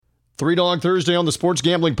Three Dog Thursday on the Sports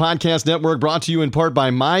Gambling Podcast Network, brought to you in part by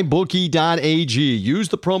MyBookie.ag. Use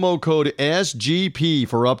the promo code SGP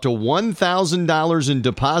for up to $1,000 in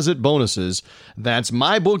deposit bonuses. That's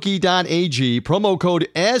MyBookie.ag, promo code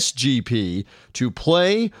SGP to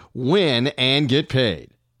play, win, and get paid.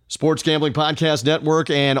 Sports Gambling Podcast Network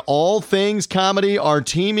and All Things Comedy are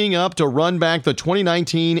teaming up to run back the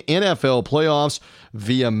 2019 NFL playoffs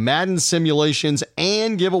via Madden simulations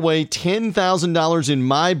and give away $10,000 in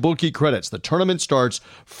MyBookie credits. The tournament starts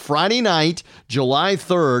Friday night, July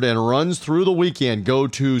 3rd, and runs through the weekend. Go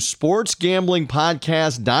to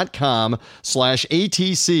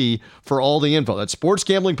sportsgamblingpodcast.com/ATC for all the info. That's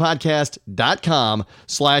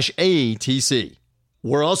sportsgamblingpodcast.com/ATC.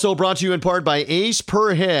 We're also brought to you in part by Ace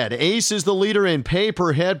Per Head. Ace is the leader in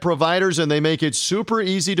pay-per-head providers, and they make it super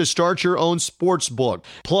easy to start your own sports book.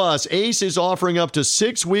 Plus, Ace is offering up to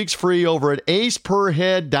 6 weeks free over at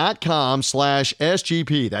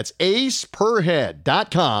aceperhead.com/SGP. That's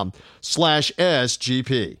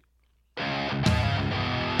aceperhead.com/SGP.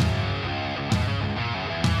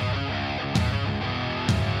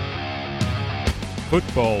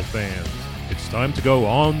 Football fans, it's time to go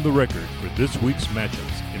on the record for this week's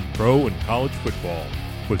matchups in pro and college football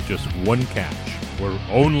with just one catch. We're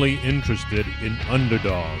only interested in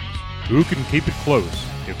underdogs. Who can keep it close,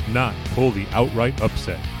 if not pull the outright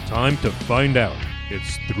upset? Time to find out.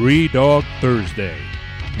 It's Three Dog Thursday.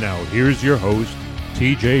 Now here's your host,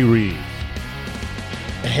 TJ Reeves.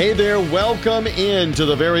 Hey there, welcome in to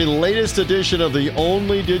the very latest edition of the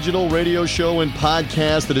only digital radio show and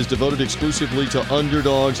podcast that is devoted exclusively to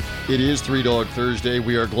underdogs. It is Three Dog Thursday.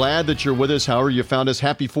 We are glad that you're with us. However you found us,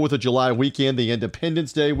 happy 4th of July weekend, the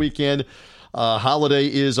Independence Day weekend. Holiday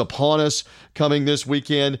is upon us coming this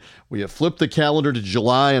weekend. We have flipped the calendar to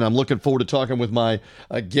July, and I'm looking forward to talking with my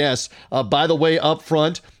guests. By the way, up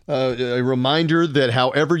front, a reminder that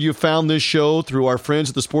however you found this show through our friends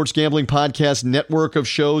at the Sports Gambling Podcast network of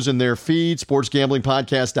shows and their feed,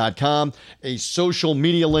 sportsgamblingpodcast.com, a social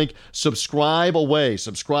media link, subscribe away.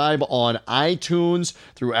 Subscribe on iTunes,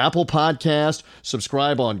 through Apple Podcast,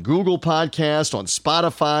 subscribe on Google Podcast, on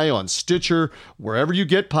Spotify, on Stitcher, wherever you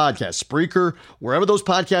get podcasts, Spreaker, wherever those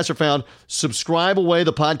podcasts are found, subscribe away.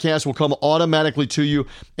 The podcast will come automatically to you.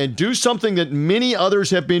 And do something that many others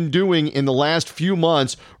have been doing in the last few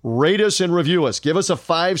months. Rate us and review us. Give us a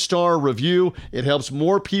 5-star review. It helps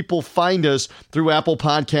more people find us through Apple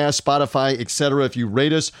Podcasts, Spotify, etc. if you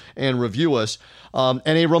rate us and review us. And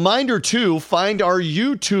a reminder, too, find our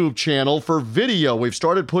YouTube channel for video. We've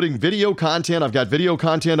started putting video content. I've got video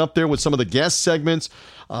content up there with some of the guest segments.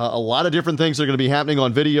 A lot of different things are going to be happening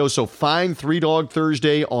on video. So find Three Dog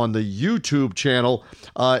Thursday on the YouTube channel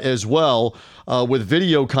as well with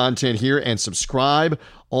video content here, and subscribe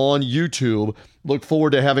on YouTube. Look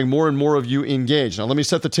forward to having more and more of you engaged. Now, let me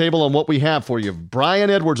set the table on what we have for you. Brian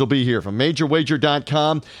Edwards will be here from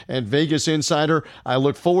MajorWager.com and Vegas Insider. I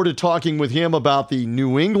look forward to talking with him about the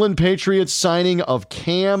New England Patriots signing of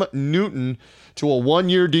Cam Newton to a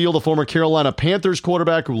 1-year deal, the former Carolina Panthers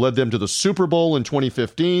quarterback who led them to the Super Bowl in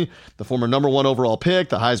 2015, the former number 1 overall pick,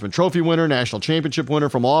 the Heisman Trophy winner, national championship winner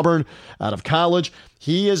from Auburn out of college.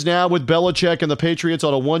 He is now with Belichick and the Patriots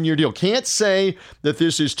on a 1-year deal. Can't say that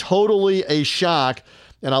this is totally a shock,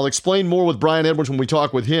 and I'll explain more with Brian Edwards when we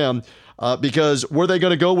talk with him, because were they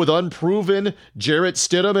going to go with unproven Jarrett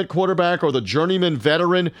Stidham at quarterback or the journeyman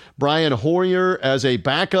veteran Brian Hoyer as a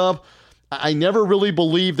backup? I never really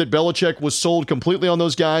believed that Belichick was sold completely on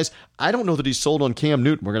those guys. I don't know that he's sold on Cam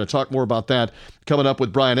Newton. We're going to talk more about that coming up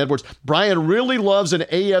with Brian Edwards. Brian really loves an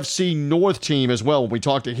AFC North team as well when we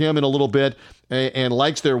talk to him in a little bit, and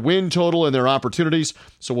likes their win total and their opportunities.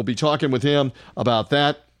 So we'll be talking with him about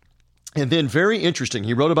that. And then very interesting,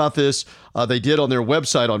 he wrote about this, they did on their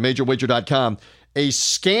website on MajorWager.com, a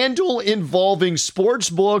scandal involving sports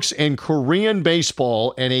books and Korean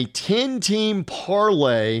baseball, and a 10-team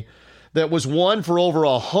parlay that was won for over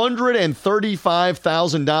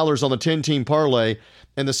 $135,000 on the 10-team parlay.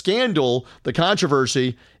 And the scandal, the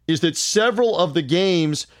controversy, is that several of the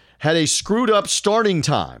games had a screwed up starting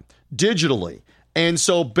time digitally. And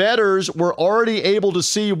so bettors were already able to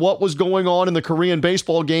see what was going on in the Korean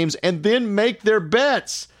baseball games and then make their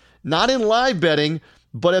bets, not in live betting,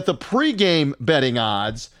 but at the pregame betting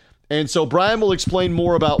odds. And so Brian will explain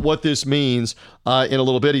more about what this means in a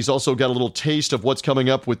little bit. He's also got a little taste of what's coming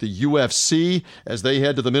up with the UFC as they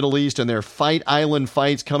head to the Middle East and their Fight Island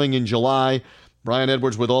fights coming in July. Brian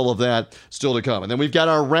Edwards with all of that still to come. And then we've got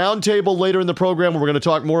our roundtable later in the program where we're going to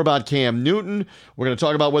talk more about Cam Newton. We're going to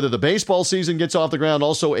talk about whether the baseball season gets off the ground.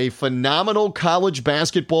 Also, a phenomenal college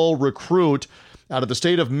basketball recruit out of the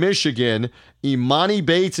state of Michigan. Imani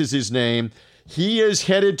Bates is his name. He is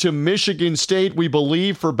headed to Michigan State, we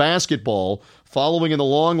believe, for basketball, following in the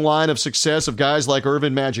long line of success of guys like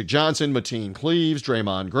Earvin Magic Johnson, Mateen Cleaves,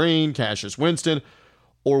 Draymond Green, Cassius Winston.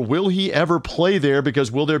 Or will he ever play there,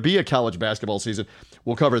 because will there be a college basketball season?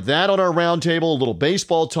 We'll cover that on our roundtable, a little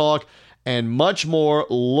baseball talk, and much more.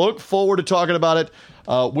 Look forward to talking about it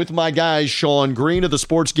with my guys. Sean Green of the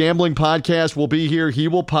Sports Gambling Podcast will be here. He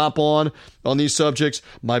will pop on these subjects.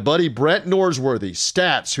 My buddy Brett Norsworthy,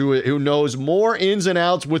 Stats, who knows more ins and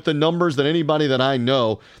outs with the numbers than anybody that I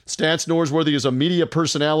know. Stats Norsworthy is a media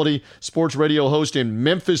personality, sports radio host in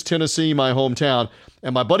Memphis, Tennessee, my hometown.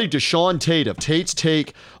 And my buddy Deshaun Tate of Tate's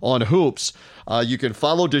Take on Hoops. You can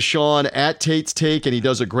follow Deshaun at Tate's Take, and he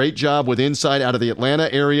does a great job with insight out of the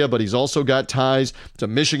Atlanta area, but he's also got ties to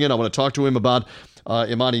Michigan. I want to talk to him about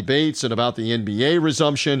Imani Bates and about the NBA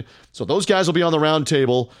resumption. So those guys will be on the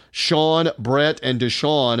roundtable. Sean, Brett, and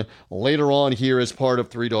Deshaun later on here as part of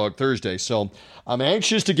Three Dog Thursday. So I'm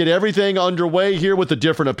anxious to get everything underway here with the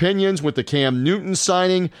different opinions, with the Cam Newton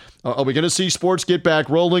signing. Are we going to see sports get back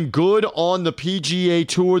rolling? Good on the PGA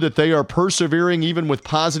Tour that they are persevering even with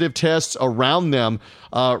positive tests around them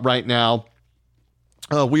right now.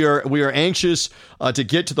 We are anxious to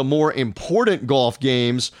get to the more important golf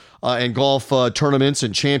games and golf tournaments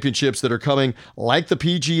and championships that are coming, like the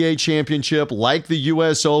PGA Championship, like the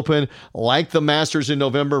U.S. Open, like the Masters in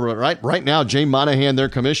November. Right now, Jay Monahan, their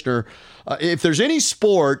commissioner, if there's any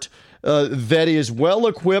sport that is well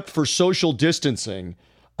equipped for social distancing,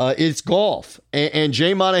 it's golf. And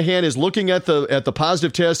Jay Monahan is looking at the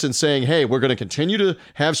positive test and saying, hey, we're going to continue to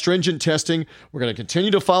have stringent testing. We're going to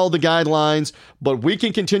continue to follow the guidelines, but we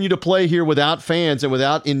can continue to play here without fans and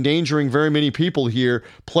without endangering very many people here.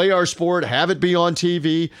 Play our sport, have it be on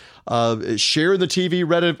TV, share the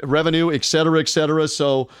TV revenue, et cetera, et cetera.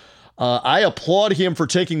 So I applaud him for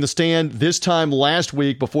taking the stand this time last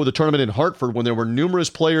week before the tournament in Hartford, when there were numerous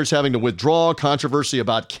players having to withdraw, controversy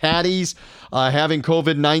about caddies having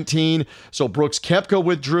COVID-19. So Brooks Koepka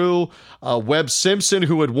withdrew. Webb Simpson,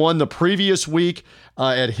 who had won the previous week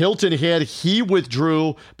at Hilton Head, he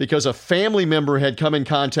withdrew because a family member had come in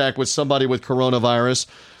contact with somebody with coronavirus.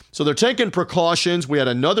 So they're taking precautions. We had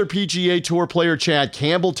another PGA Tour player, Chad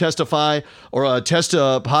Campbell, test positive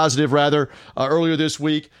earlier this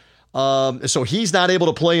week. So he's not able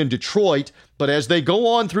to play in Detroit, but as they go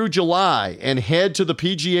on through July and head to the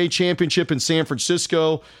PGA Championship in San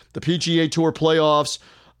Francisco, the PGA Tour playoffs,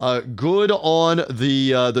 good on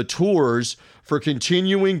the tours for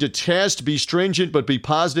continuing to test, be stringent, but be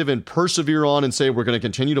positive and persevere on and say, we're going to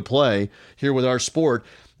continue to play here with our sport.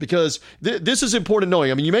 Because this is important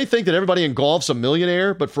knowing. I mean, you may think that everybody in golf's a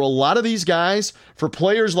millionaire, but for a lot of these guys, for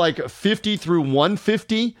players like 50 through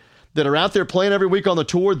 150, that are out there playing every week on the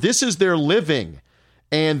tour, this is their living.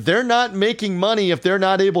 And they're not making money if they're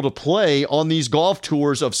not able to play on these golf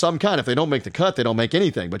tours of some kind. If they don't make the cut, they don't make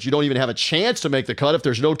anything. But you don't even have a chance to make the cut if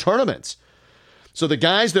there's no tournaments. So the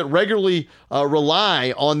guys that regularly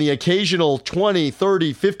rely on the occasional $20,000,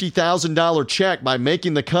 $30,000, $50,000 check by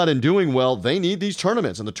making the cut and doing well, they need these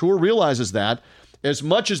tournaments. And the tour realizes that. As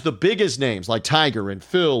much as the biggest names like Tiger and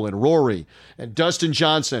Phil and Rory and Dustin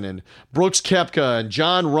Johnson and Brooks Koepka and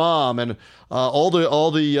Jon Rahm and all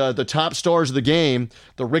the top stars of the game,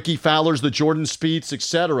 the Ricky Fowlers, the Jordan Spieths,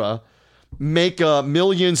 etc., make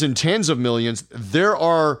millions and tens of millions. There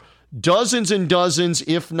are dozens and dozens,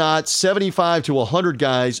 if not 75 to 100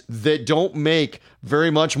 guys that don't make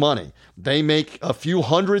very much money. They make a few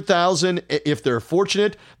 $100,000 if they're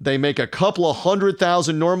fortunate. They make a couple of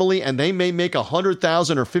 $100,000 normally, and they may make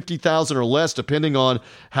 $100,000 or $50,000 or less depending on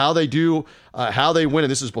how they do, how they win.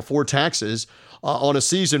 And this is before taxes on a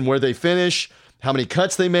season where they finish, how many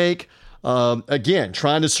cuts they make. Again,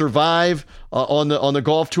 trying to survive on the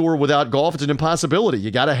golf tour without golf, it's an impossibility.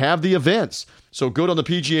 You got to have the events. So good on the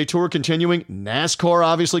PGA Tour continuing. NASCAR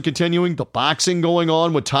obviously continuing. The boxing going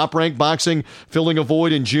on with Top Rank Boxing filling a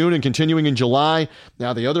void in June and continuing in July.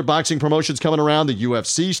 Now the other boxing promotions coming around. The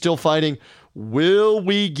UFC still fighting. Will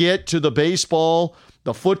we get to the baseball,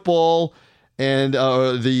 the football, and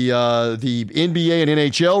the NBA and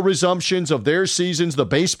NHL resumptions of their seasons, the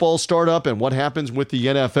baseball startup, and what happens with the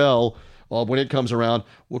NFL when it comes around?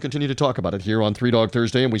 We'll continue to talk about it here on Three Dog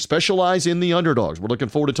Thursday, and we specialize in the underdogs. We're looking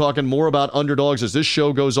forward to talking more about underdogs as this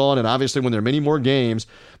show goes on, and obviously when there are many more games,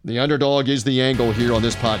 the underdog is the angle here on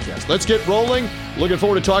this podcast. Let's get rolling. Looking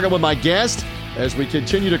forward to talking with my guest as we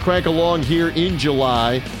continue to crank along here in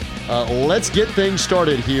July. Let's get things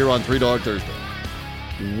started here on Three Dog Thursday.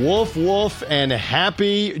 Woof, woof, and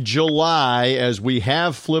happy July as we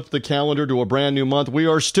have flipped the calendar to a brand new month. We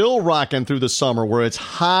are still rocking through the summer where it's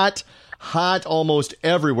hot almost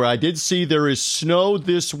everywhere. I did see there is snow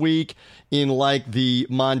this week in like the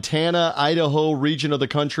Montana, Idaho region of the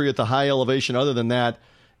country at the high elevation. Other than that,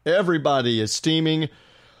 everybody is steaming.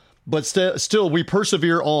 But still, we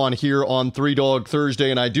persevere on here on Three Dog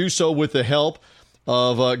Thursday, and I do so with the help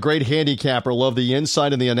of a great handicapper. Love the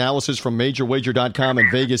insight and the analysis from MajorWager.com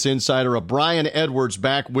and Vegas Insider of Brian Edwards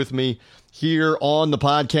back with me here on the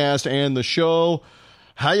podcast and the show.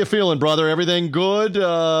 How you feeling, brother? Everything good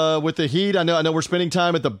with the heat? I know we're spending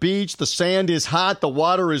time at the beach. The sand is hot. The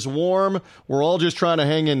water is warm. We're all just trying to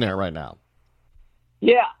hang in there right now.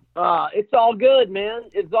 Yeah. It's all good, man.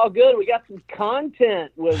 It's all good. We got some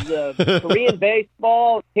content with Korean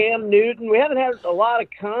baseball, Cam Newton. We haven't had a lot of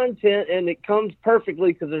content, and it comes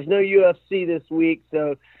perfectly because there's no UFC this week.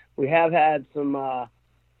 So we have had some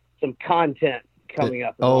content coming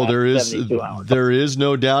up. There is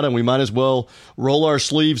no doubt, and we might as well roll our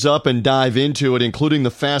sleeves up and dive into it, including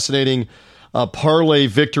the fascinating parlay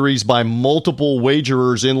victories by multiple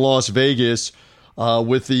wagerers in Las Vegas.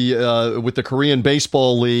 With the Korean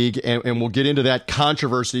Baseball League, and we'll get into that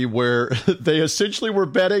controversy where they essentially were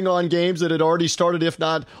betting on games that had already started, if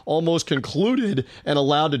not almost concluded, and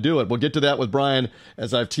allowed to do it. We'll get to that with Brian,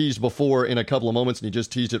 as I've teased before, in a couple of moments, and he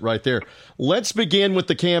just teased it right there. Let's begin with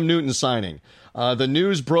the Cam Newton signing. The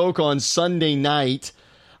news broke on Sunday night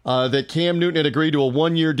that Cam Newton had agreed to a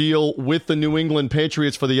one-year deal with the New England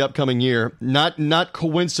Patriots for the upcoming year. Not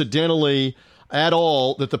coincidentally at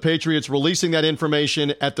all that the Patriots releasing that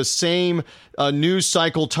information at the same news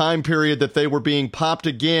cycle time period that they were being popped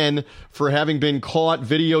again for having been caught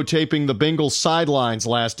videotaping the Bengals sidelines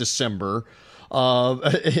last December,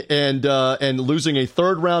 and losing a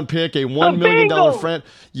third-round pick, a $1 million friend.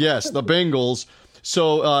 Yes, the Bengals.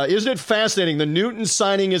 So isn't it fascinating? The Newton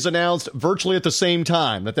signing is announced virtually at the same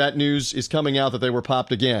time that news is coming out that they were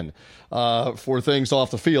popped again for things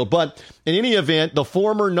off the field. But in any event, the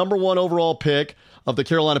former number one overall pick of the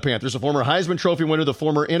Carolina Panthers, the former Heisman Trophy winner, the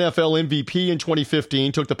former NFL MVP in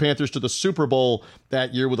 2015, took the Panthers to the Super Bowl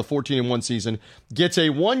that year with a 14-1 season, gets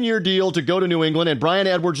a one-year deal to go to New England. And Brian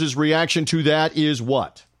Edwards' reaction to that is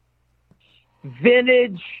what?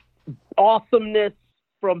 Vintage awesomeness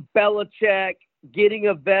from Belichick. Getting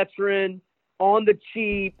a veteran on the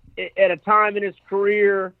cheap at a time in his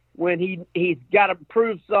career when he's got to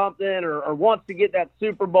prove something or wants to get that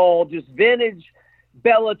Super Bowl, just vintage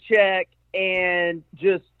Belichick, and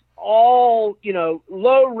just all,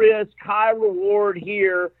 low risk, high reward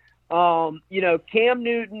here. Cam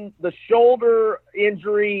Newton, the shoulder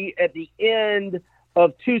injury at the end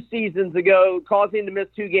of 2 seasons ago, causing him to miss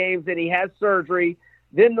 2 games, and he has surgery.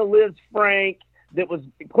 Then the Liz Frank that was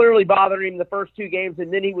clearly bothering him the first 2 games,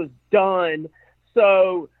 and then he was done.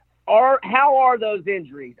 So how are those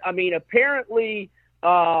injuries? I mean, apparently,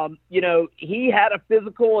 he had a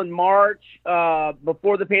physical in March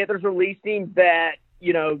before the Panthers released him that,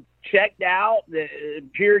 checked out, that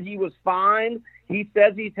appeared he was fine. He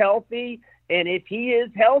says he's healthy, and if he is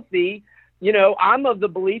healthy, I'm of the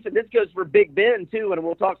belief, and this goes for Big Ben too, and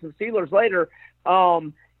we'll talk to the Steelers later,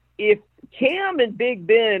 if Cam and Big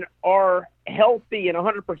Ben are healthy and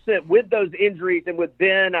 100% with those injuries, and with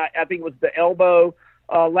Ben, I think it was the elbow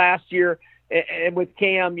last year, and with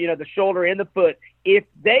Cam, the shoulder and the foot, if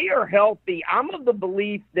they are healthy, I'm of the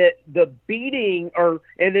belief that the beating,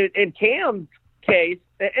 and in Cam's case,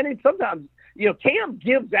 and sometimes, Cam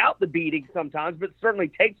gives out the beating sometimes, but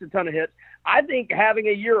certainly takes a ton of hits. I think having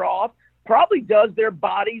a year off probably does their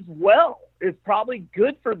bodies well. It's probably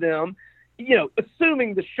good for them,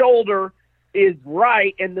 assuming the shoulder is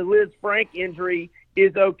right and the Liz Frank injury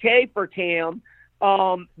is okay for Cam.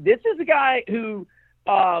 This is a guy who,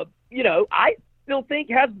 I still think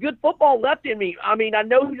has good football left in me. I mean, I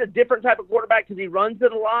know he's a different type of quarterback because he runs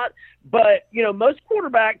it a lot, but, most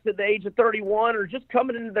quarterbacks at the age of 31 are just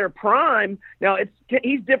coming into their prime. Now,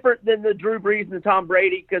 he's different than the Drew Brees and the Tom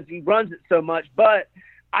Brady because he runs it so much, but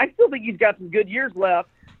I still think he's got some good years left.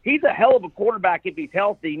 He's a hell of a quarterback if he's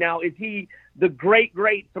healthy. Now, is he the great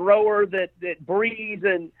thrower that Breeze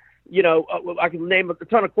and, I can name a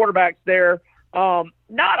ton of quarterbacks there.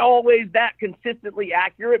 Not always that consistently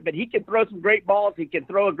accurate, but he can throw some great balls. He can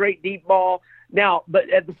throw a great deep ball. Now, but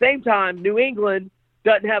at the same time, New England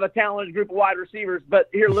doesn't have a talented group of wide receivers. But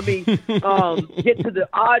here, let me get to the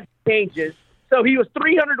odd changes. So he was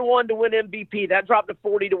 300-1 to win MVP. That dropped to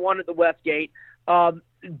 40-1 at the Westgate.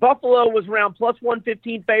 Buffalo was around plus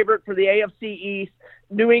 115 favorite for the AFC East.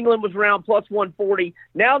 New England was around plus 140.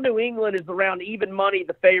 Now New England is around even money,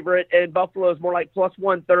 the favorite, and Buffalo is more like plus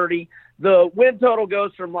 130. The win total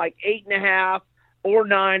goes from like 8.5 or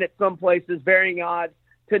 9 at some places, varying odds,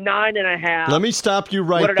 to 9.5. Let me stop you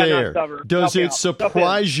right there. Does it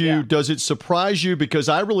surprise you? Yeah. Does it surprise you? Because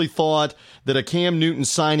I really thought that a Cam Newton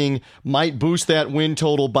signing might boost that win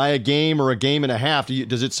total by a game or a game and a half.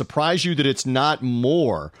 Does it surprise you that it's not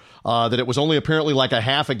more? That it was only apparently like a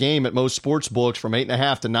half a game at most sports books, from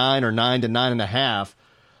 8.5 to 9 or 9 to 9.5.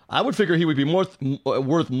 I would figure he would be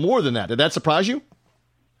worth more than that. Did that surprise you?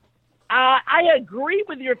 I agree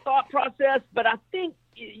with your thought process, but I think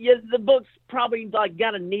the book's probably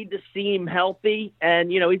got to need to see him healthy,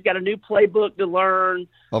 and he's got a new playbook to learn.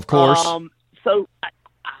 Of course. So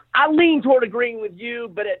I lean toward agreeing with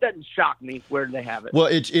you, but it doesn't shock me where they have it. Well,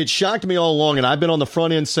 it shocked me all along, and I've been on the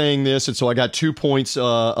front end saying this, and so I got 2 points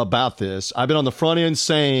about this. I've been on the front end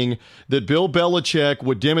saying that Bill Belichick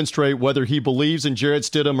would demonstrate whether he believes in Jarrett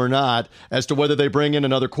Stidham or not as to whether they bring in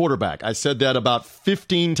another quarterback. I said that about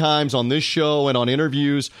 15 times on this show and on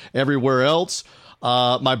interviews everywhere else.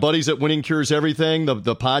 My buddies at Winning Cures Everything,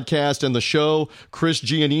 the podcast and the show, Chris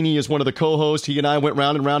Giannini is one of the co-hosts. He and I went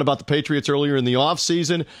round and round about the Patriots earlier in the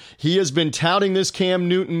offseason. He has been touting this Cam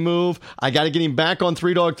Newton move. I got to get him back on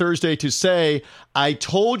Three Dog Thursday to say, I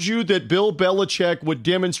told you that Bill Belichick would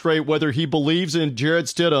demonstrate whether he believes in Jarrett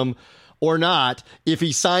Stidham or not if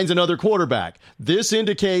he signs another quarterback. This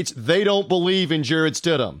indicates they don't believe in Jarrett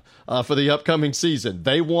Stidham for the upcoming season.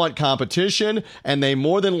 They want competition, and they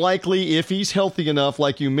more than likely, if he's healthy enough,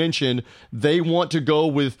 like you mentioned, they want to go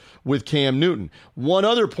with Cam Newton. One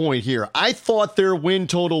other point here. I thought their win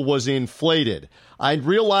total was inflated. I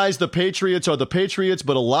realize the Patriots are the Patriots,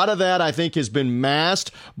 but a lot of that, I think, has been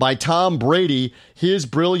masked by Tom Brady, his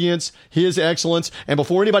brilliance, his excellence. And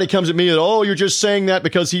before anybody comes at me that, oh, you're just saying that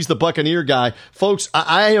because he's the Buccaneer guy. Folks,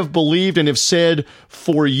 I have believed and have said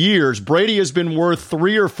for years, Brady has been worth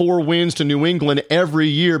 3 or 4 wins to New England every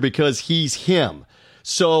year because he's him.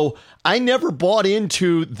 So I never bought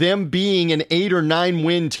into them being an 8 or 9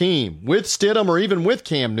 win team with Stidham or even with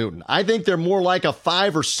Cam Newton. I think they're more like a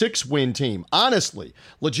 5 or 6 win team, honestly,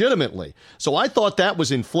 legitimately. So I thought that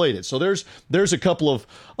was inflated. So there's a couple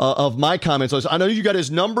of my comments. I know you got his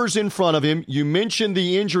numbers in front of him. You mentioned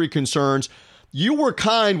the injury concerns. You were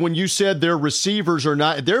kind when you said their receivers are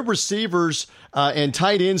not, their receivers and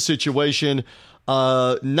tight end situation,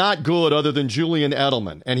 not good other than Julian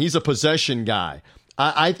Edelman, and he's a possession guy.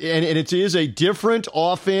 And it is a different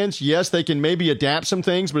offense. Yes, they can maybe adapt some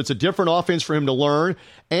things, but it's a different offense for him to learn.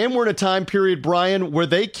 And we're in a time period, Brian, where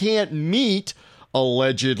they can't meet,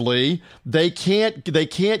 allegedly. They can't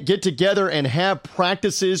get together and have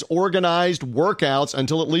practices, organized workouts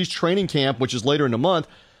until at least training camp, which is later in the month.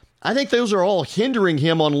 I think those are all hindering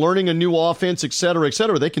him on learning a new offense, et cetera, et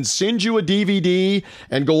cetera. They can send you a DVD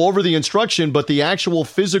and go over the instruction, but the actual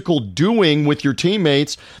physical doing with your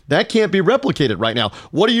teammates, that can't be replicated right now.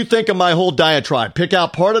 What do you think of my whole diatribe? Pick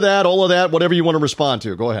out part of that, all of that, whatever you want to respond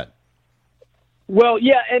to. Go ahead. Well,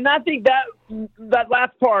 yeah, and I think that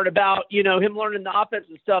last part about, him learning the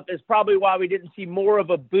offensive stuff is probably why we didn't see more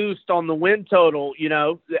of a boost on the win total.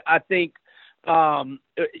 I think,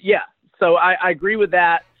 so I agree with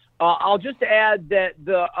that. I'll just add that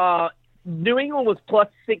the New England was plus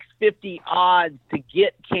 650 odds to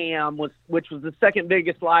get Cam, which was the second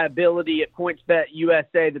biggest liability at PointsBet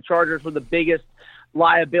USA. The Chargers were the biggest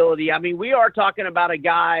liability. I mean, we are talking about a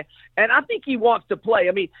guy, and I think he wants to play.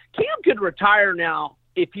 I mean, Cam could retire now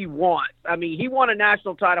if he wants. I mean, he won a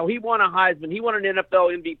national title. He won a Heisman. He won an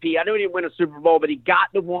NFL MVP. I know he didn't win a Super Bowl, but he got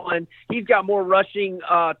the one. He's got more rushing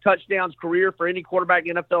touchdowns career for any quarterback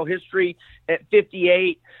in NFL history at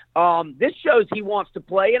 58. This shows he wants to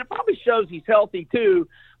play, and it probably shows he's healthy too.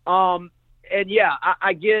 I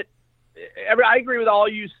agree with all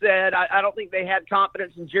you said. I don't think they had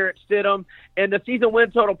confidence in Jarrett Stidham, and the season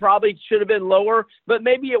win total probably should have been lower, but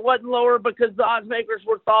maybe it wasn't lower because the odds makers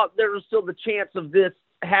thought there was still the chance of this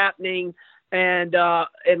happening. And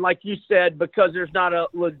like you said, because there's not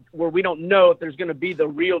where we don't know if there's going to be the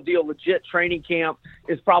real deal legit training camp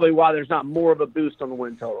is probably why there's not more of a boost on the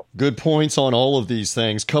win total. Good points on all of these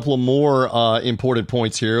things. Couple of more important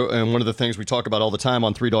points here. And one of the things we talk about all the time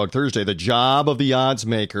on Three Dog Thursday, the job of the odds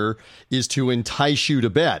maker is to entice you to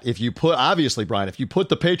bet. If you put, obviously, Brian, if you put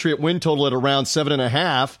the Patriot win total at around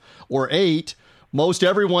 7.5 or 8, most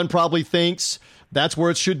everyone probably thinks that's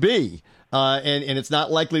where it should be. And it's not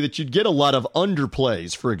likely that you'd get a lot of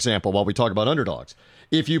underplays, for example, while we talk about underdogs.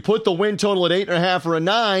 If you put the win total at 8.5 or a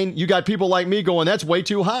 9, you got people like me going, that's way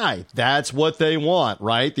too high. That's what they want,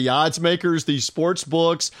 right? The odds makers, these sports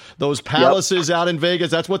books, those palaces out in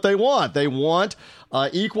Vegas, that's what they want. They want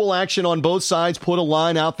equal action on both sides, put a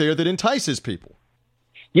line out there that entices people.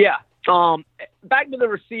 Yeah. Back to the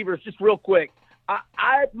receivers, just real quick.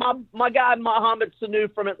 My guy Mohamed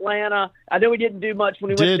Sanu from Atlanta. I know he didn't do much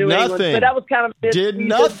when he went to New England, but that was kind of did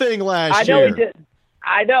nothing last year. I know he did.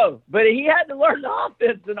 I know, but he had to learn the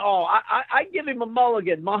offense and all. I give him a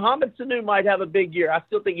mulligan. Mohamed Sanu might have a big year. I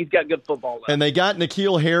still think he's got good football left. And they got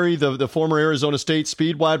N'Keal Harry, the former Arizona State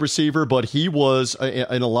speed wide receiver, but he was,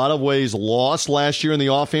 in a lot of ways, lost last year in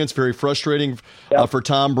the offense. Very frustrating for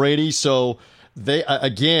Tom Brady. So they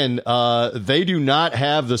do not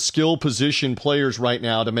have the skill position players right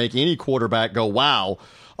now to make any quarterback go wow.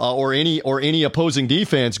 Or any opposing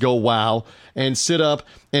defense go wow and sit up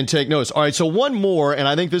and take notice. All right, so one more, and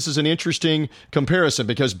I think this is an interesting comparison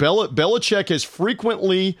because Belichick has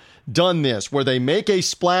frequently done this, where they make a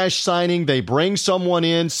splash signing, they bring someone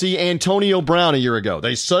in. See Antonio Brown a year ago.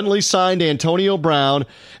 They suddenly signed Antonio Brown,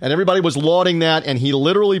 and everybody was lauding that, and he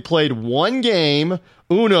literally played one game.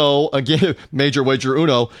 Again, major wager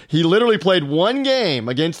Uno. He literally played one game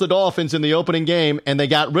against the Dolphins in the opening game, and they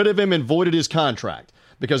got rid of him and voided his contract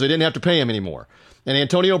because they didn't have to pay him anymore. And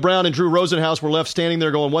Antonio Brown and Drew Rosenhaus were left standing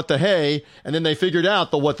there going, what the hey? And then they figured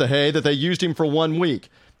out the what the hey, that they used him for 1 week.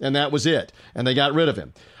 And that was it. And they got rid of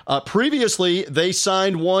him. Previously, they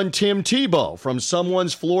signed one Tim Tebow from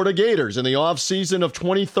someone's Florida Gators in the offseason of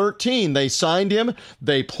 2013. They signed him.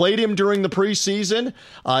 They played him during the preseason.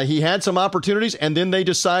 He had some opportunities, and then they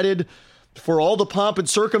decided, for all the pomp and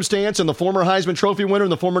circumstance and the former Heisman Trophy winner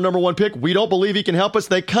and the former #1 pick, we don't believe he can help us.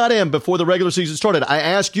 They cut him before the regular season started. I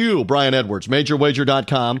asked you, Brian Edwards,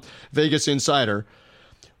 MajorWager.com, Vegas Insider,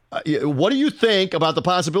 what do you think about the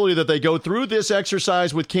possibility that they go through this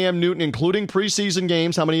exercise with Cam Newton, including preseason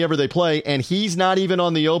games, how many ever they play, and he's not even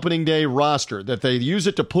on the opening day roster, that they use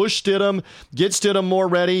it to push Stidham, get Stidham more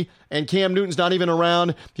ready, and Cam Newton's not even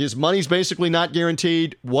around? His money's basically not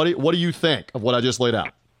guaranteed. What do you think of what I just laid out?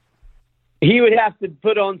 He would have to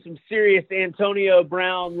put on some serious Antonio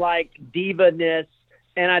Brown-like diva-ness,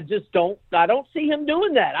 and I don't see him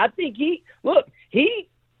doing that. I think he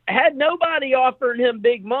had nobody offering him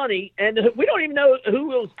big money, and we don't even know who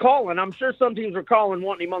was calling. I'm sure some teams were calling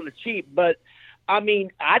wanting him on the cheap, but,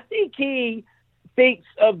 I think he thinks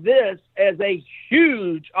of this as a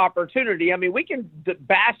huge opportunity. We can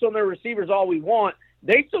bash on their receivers all we want.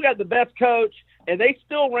 They still got the best coach, and they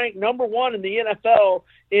still rank #1 in the NFL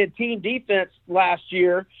in team defense last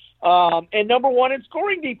year, and #1 in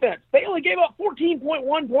scoring defense. They only gave up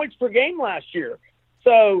 14.1 points per game last year.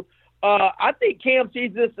 So I think Cam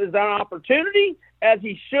sees this as an opportunity, as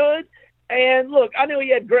he should. And look, I know he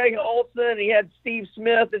had Greg Olsen, he had Steve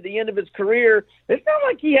Smith at the end of his career. It's not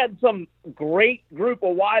like he had some great group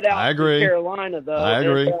of wideouts in Carolina, though. I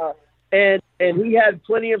agree. And he had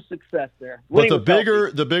plenty of success there. But the bigger,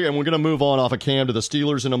 and we're going to move on off of Cam to the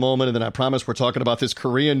Steelers in a moment, and then I promise we're talking about this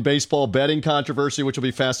Korean baseball betting controversy, which will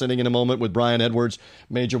be fascinating in a moment with Brian Edwards,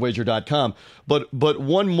 MajorWager.com. But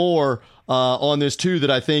one more on this too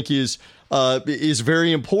that I think is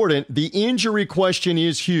very important. The injury question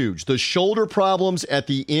is huge. The shoulder problems at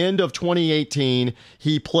the end of 2018.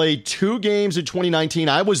 He played 2 games in 2019.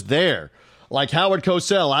 I was there. Like Howard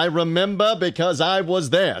Cosell, I remember because I was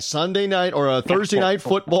there. Sunday night or Thursday night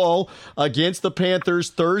football against the Panthers,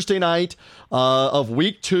 Thursday night of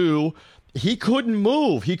week 2. He couldn't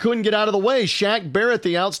move. He couldn't get out of the way. Shaq Barrett,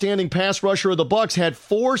 the outstanding pass rusher of the Bucs, had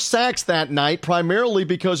 4 sacks that night, primarily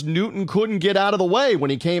because Newton couldn't get out of the way when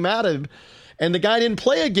he came at him. And the guy didn't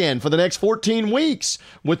play again for the next 14 weeks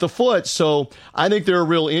with the foot. So I think there are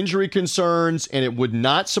real injury concerns, and it would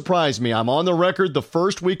not surprise me. I'm on the record the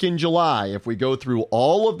first week in July. If we go through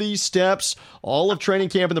all of these steps, all of training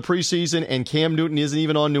camp in the preseason, and Cam Newton isn't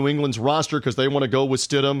even on New England's roster because they want to go with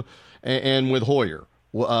Stidham and with Hoyer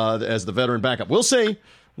as the veteran backup. We'll see.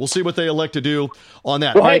 We'll see what they elect to do on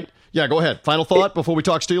that. Right? Yeah, go ahead. Final thought before we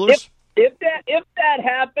talk Steelers? If that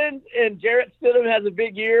happens and Jarrett Stidham has a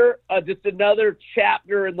big year, just another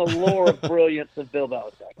chapter in the lore of brilliance of Bill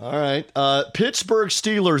Belichick. All right. Pittsburgh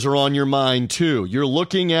Steelers are on your mind, too. You're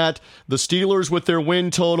looking at the Steelers with their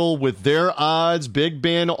win total, with their odds. Big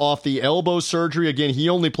Ben off the elbow surgery. Again, he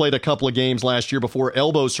only played a couple of games last year before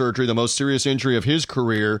elbow surgery, the most serious injury of his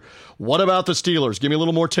career. What about the Steelers? Give me a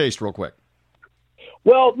little more taste real quick.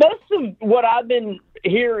 Well, most of what I've been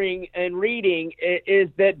hearing and reading is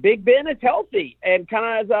that Big Ben is healthy. And kind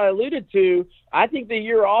of as I alluded to, I think the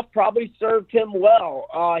year off probably served him well.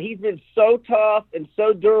 He's been so tough and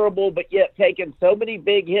so durable, but yet taken so many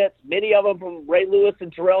big hits, many of them from Ray Lewis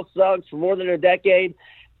and Terrell Suggs for more than a decade.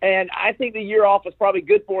 And I think the year off was probably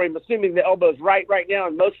good for him, assuming the elbow's right now,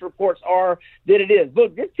 and most reports are that it is.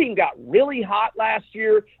 Look, this team got really hot last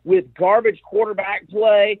year with garbage quarterback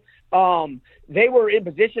play. They were in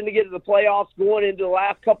position to get to the playoffs going into the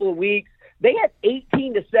last couple of weeks. They had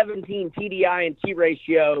 18 to 17 TDI and T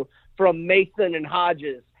ratio from Mason and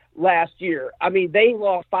Hodges last year. I mean, they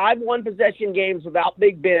lost 5 one-possession games without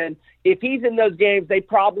Big Ben. If he's in those games, they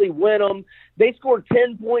probably win them. They scored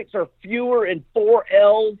 10 points or fewer and 4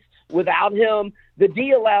 L's without him. The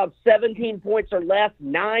D allowed 17 points or less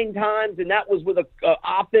 9 times, and that was with an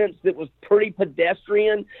offense that was pretty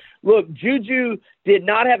pedestrian. Look, Juju did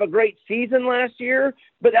not have a great season last year,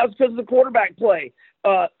 but that was because of the quarterback play.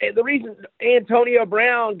 And the reason Antonio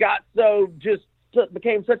Brown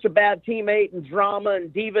became such a bad teammate and drama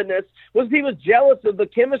and diva-ness was he was jealous of the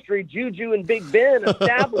chemistry Juju and Big Ben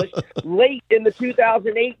established late in the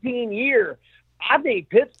 2018 year. I think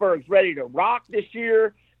Pittsburgh's ready to rock this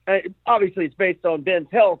year. Obviously, it's based on Ben's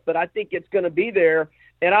health, but I think it's going to be there.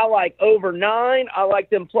 And I like over 9. I like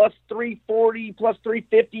them plus 340, plus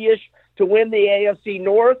 350-ish to win the AFC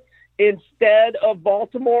North instead of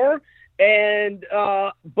Baltimore. And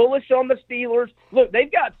bullish on the Steelers. Look,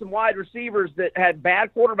 they've got some wide receivers that had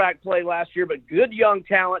bad quarterback play last year, but good young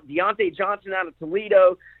talent. Deontay Johnson out of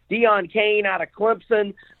Toledo, Deion Kane out of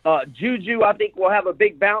Clemson. Juju, I think, will have a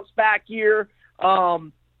big bounce back year.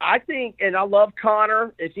 I think, and I love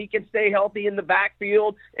Connor if he can stay healthy in the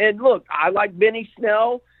backfield. And look, I like Benny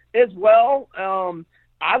Snell as well.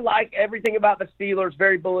 I like everything about the Steelers.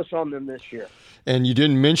 Very bullish on them this year. And you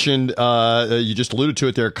didn't mention, you just alluded to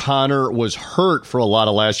it there, Connor was hurt for a lot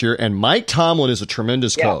of last year, and Mike Tomlin is a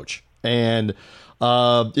tremendous coach. And,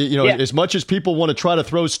 as much as people want to try to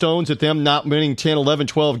throw stones at them not winning 10, 11,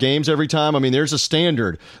 12 games every time, I mean, there's a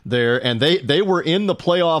standard there. And they were in the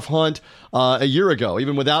playoff hunt a year ago,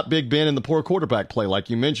 even without Big Ben and the poor quarterback play, like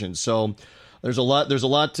you mentioned. So there's a lot.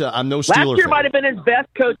 I'm no Steeler fan. Last year might have been his best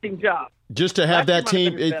coaching job. Just to have that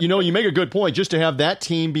team, you make a good point, just to have that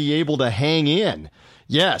team be able to hang in.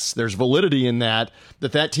 Yes, there's validity in that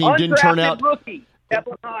team didn't turn out. Rookie,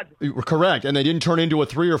 Hodges. Correct, and they didn't turn into a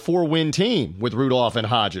 3 or 4 win team with Rudolph and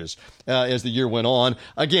Hodges as the year went on.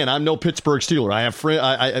 Again, I'm no Pittsburgh Steeler. I have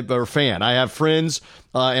fan. I have friends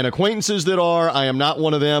and acquaintances that are. I am not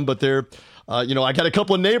one of them, but they're. I got a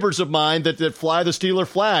couple of neighbors of mine that fly the Steeler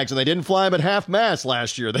flags, and they didn't fly them at half mast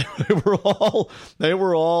last year. They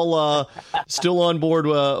were all still on board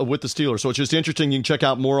with the Steelers. So it's just interesting. You can check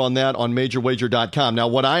out more on that on MajorWager.com. Now,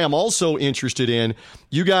 what I am also interested in,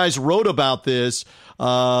 you guys wrote about this.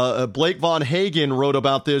 Blake Von Hagen wrote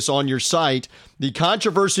about this on your site. The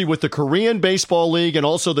controversy with the Korean Baseball League and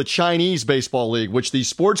also the Chinese Baseball League, which the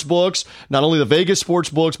sports books, not only the Vegas sports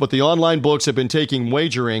books, but the online books have been taking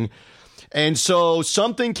wagering. And so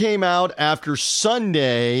something came out after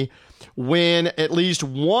Sunday when at least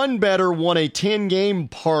one bettor won a 10-game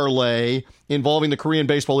parlay involving the Korean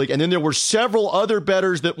Baseball League. And then there were several other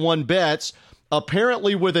bettors that won bets,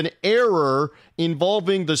 apparently with an error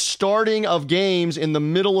involving the starting of games in the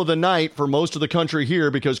middle of the night for most of the country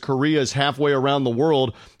here, because Korea is halfway around the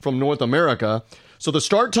world from North America. So the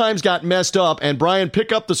start times got messed up, and Brian,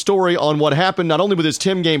 pick up the story on what happened not only with his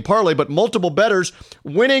 10-game parlay, but multiple bettors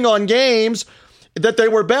winning on games that they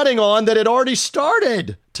were betting on that had already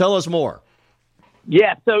started. Tell us more.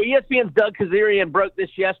 Yeah, so ESPN's Doug Kazarian broke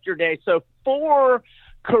this yesterday. So 4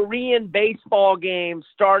 Korean baseball games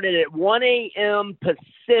started at 1 a.m.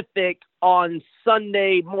 Pacific on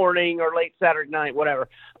Sunday morning or late Saturday night, whatever.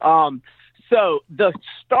 So the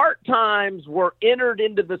start times were entered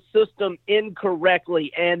into the system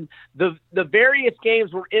incorrectly, and the various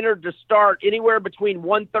games were entered to start anywhere between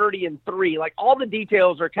 1:30 and 3. Like, all the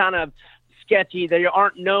details are kind of sketchy. They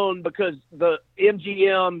aren't known because the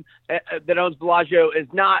MGM that owns Bellagio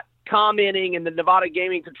is not commenting, and the Nevada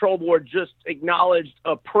Gaming Control Board just acknowledged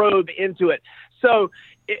a probe into it. So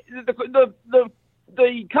the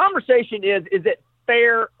conversation is it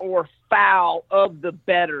fair or foul of the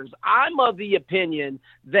bettors? I'm of the opinion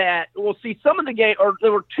that we'll see some of the game, or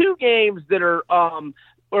there were 2 games that are,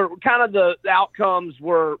 or kind of the outcomes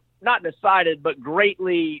were not decided, but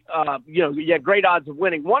greatly, you had great odds of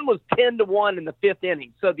winning. One was 10-1 in the 5th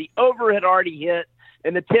inning. So the over had already hit,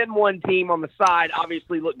 and the 10-1 team on the side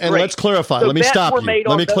obviously looked great. And let's clarify. So let me stop you.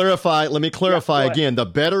 Let me clarify Yeah, again. The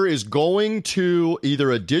bettor is going to either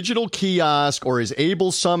a digital kiosk or is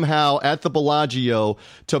able somehow at the Bellagio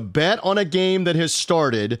to bet on a game that has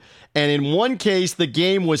started. And in one case, the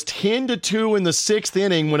game was 10-2 in the 6th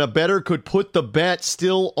inning when a bettor could put the bet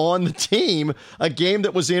still on the team, a game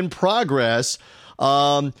that was in progress.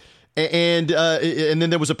 And then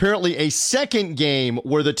there was apparently a second game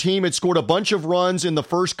where the team had scored a bunch of runs in the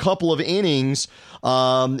first couple of innings,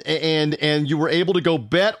 and you were able to go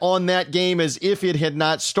bet on that game as if it had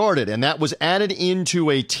not started. And that was added into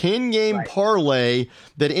a 10-game parlay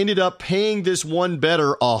that ended up paying this one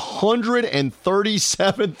bettor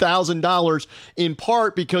 $137,000, in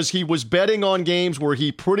part because he was betting on games where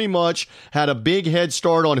he pretty much had a big head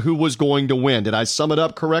start on who was going to win. Did I sum it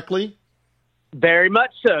up correctly? Very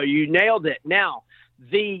much so. You nailed it. Now,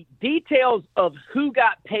 the details of who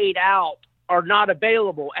got paid out are not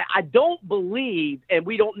available. I don't believe, and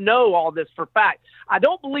we don't know all this for fact, I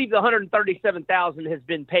don't believe the $137,000 has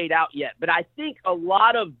been paid out yet. But I think a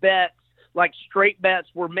lot of bets, like straight bets,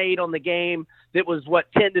 were made on the game that was,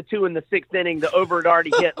 10-2 in the sixth inning. The over had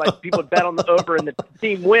already hit. Like, people bet on the over and the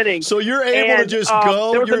team winning. So you're able to just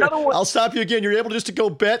go. There was another one. I'll stop you again. You're able just to go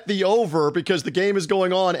bet the over because the game is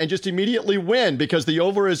going on and just immediately win because the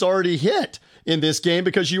over is already hit in this game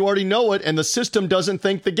because you already know it and the system doesn't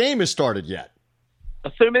think the game has started yet.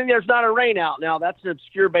 Assuming there's not a rain out. Now, that's an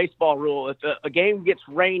obscure baseball rule. If a game gets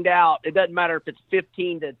rained out, it doesn't matter if it's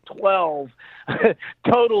 15-12.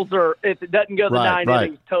 Totals are, if it doesn't go the 9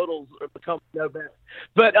 innings, totals become no better.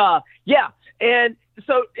 But, yeah. And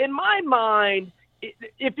so in my mind,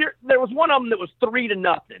 there was one of them that was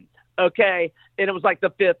 3-0. Okay. And it was like the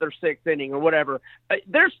fifth or sixth inning or whatever.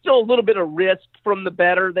 There's still a little bit of risk from the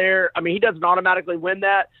bettor there. I mean, he doesn't automatically win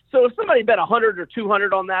that. So if somebody bet 100 or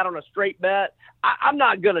 200 on that on a straight bet, I'm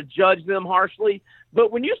not going to judge them harshly.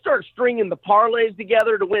 But when you start stringing the parlays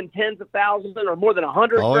together to win tens of thousands or more than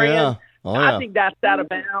 100 grand, I think that's out of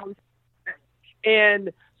bounds.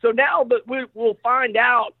 And so now we'll find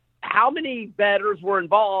out how many bettors were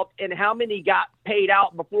involved and how many got paid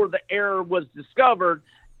out before the error was discovered.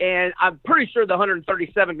 And I'm pretty sure the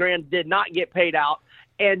 $137,000 did not get paid out.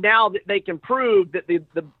 And now that they can prove that the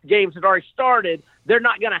games had already started, they're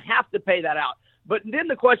not going to have to pay that out. But then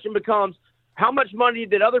the question becomes, how much money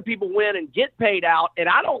did other people win and get paid out? And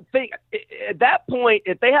I don't think at that point,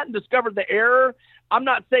 if they hadn't discovered the error, I'm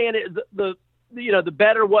not saying the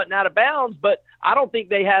bettor wasn't out of bounds, but I don't think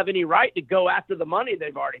they have any right to go after the money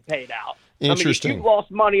they've already paid out. Interesting. I mean, if you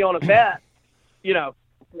lost money on a bet, yeah.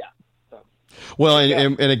 Well,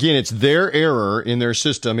 and again, it's their error in their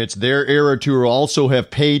system. It's their error to also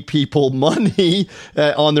have paid people money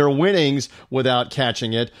on their winnings without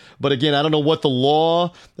catching it. But again, I don't know what the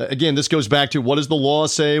law, again, this goes back to what does the law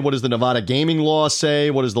say? What does the Nevada gaming law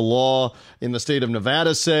say? What does the law in the state of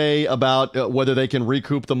Nevada say about whether they can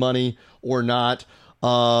recoup the money or not?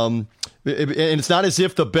 And it's not as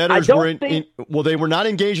if the bettors were they were not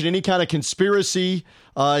engaged in any kind of conspiracy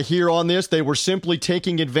here on this. They were simply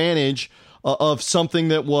taking advantage of something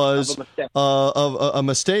that was of a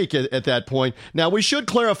mistake at that point. Now, we should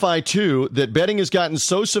clarify, too, that betting has gotten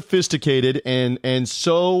so sophisticated and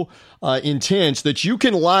so intense that you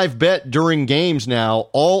can live bet during games now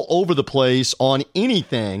all over the place on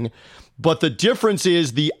anything. But the difference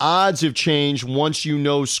is the odds have changed once you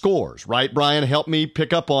know scores, right, Brian? Help me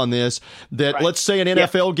pick up on this. Let's say an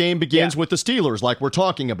NFL game begins with the Steelers, like we're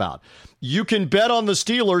talking about. You can bet on the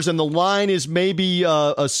Steelers, and the line is maybe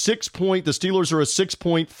a 6 point. The Steelers are a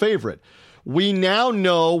 6-point favorite. We now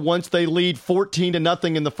know once they lead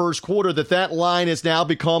 14-0 in the first quarter that line has now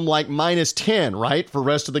become like -10, right, for the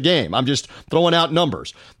rest of the game. I'm just throwing out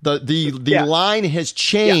numbers. The line has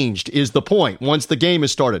changed is the point once the game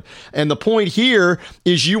has started. And the point here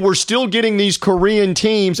is you were still getting these Korean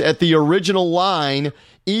teams at the original line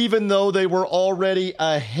even though they were already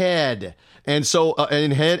ahead. And so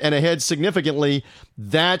ahead significantly.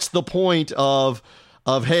 That's the point of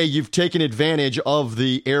hey, you've taken advantage of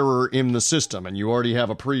the error in the system, and you already have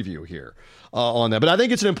a preview here on that. But I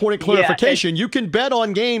think it's an important clarification. You can bet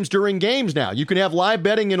on games during games now. You can have live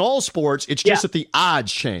betting in all sports. It's just that the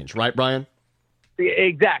odds change, right, Brian?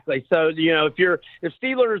 Exactly. So, if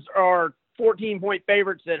Steelers are 14-point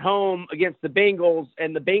favorites at home against the Bengals,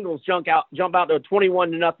 and the Bengals jump out to a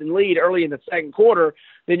 21-0 lead early in the second quarter,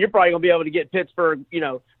 then you're probably going to be able to get Pittsburgh,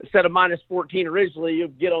 instead of -14 originally, you'll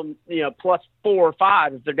get them, +4 or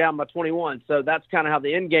 5 if they're down by 21. So that's kind of how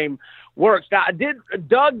the end game works. Now,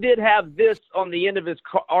 Doug did have this on the end of his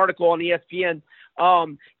article on ESPN.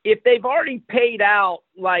 If they've already paid out,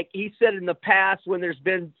 like he said in the past when there's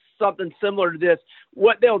been something similar to this,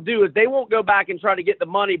 what they'll do is they won't go back and try to get the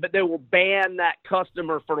money, but they will ban that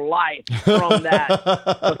customer for life from that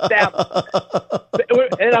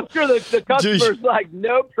establishment. And I'm sure the customer's like,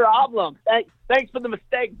 no problem. Thanks for the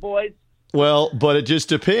mistake, boys. Well, but it just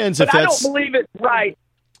depends. But I don't believe it's right.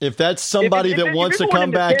 If that's somebody that wants to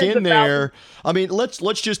come back in there, I mean,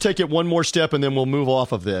 let's just take it one more step and then we'll move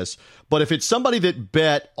off of this. But if it's somebody that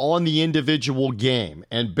bet on the individual game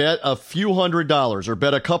and bet a few $100s or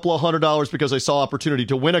bet a couple of $100 because they saw opportunity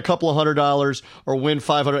to win a couple of $100 or win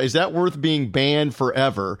 $500, is that worth being banned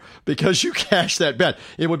forever because you cashed that bet?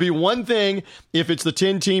 It would be one thing if it's the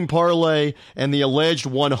 10-team parlay and the alleged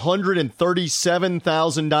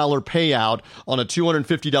 $137,000 payout on a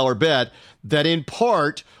 $250 bet that in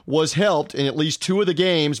part was helped in at least two of the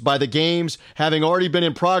games by the games having already been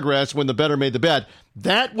in progress when the bettor made the bet.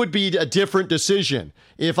 That would be a different decision.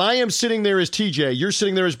 If I am sitting there as TJ, you're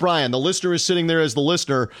sitting there as Brian, the listener is sitting there as the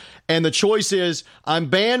listener, and the choice is I'm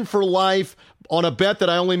banned for life on a bet that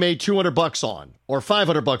I only made $200 on or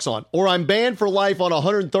 $500 on, or I'm banned for life on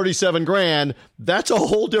 $137,000, that's a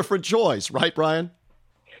whole different choice, right, Brian?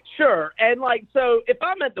 Sure. And so if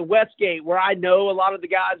I'm at the Westgate where I know a lot of the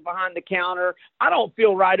guys behind the counter, I don't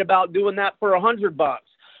feel right about doing that for $100.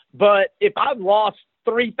 But if I've lost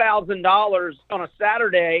 $3,000 on a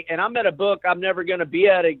Saturday and I'm at a book I'm never going to be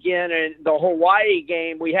at again, and the Hawaii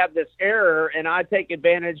game, we have this error and I take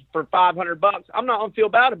advantage for $500, I'm not going to feel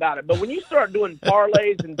bad about it. But when you start doing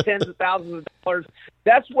parlays and tens of thousands of dollars,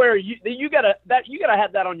 that's where you gotta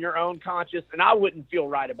have that on your own conscience, and I wouldn't feel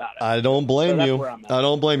right about it. I don't blame you. I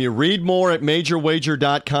don't blame you. Read more at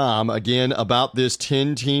MajorWager.com again about this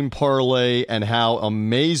 10-team parlay and how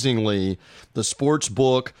amazingly the sports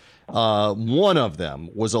book, one of them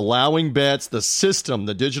was allowing bets.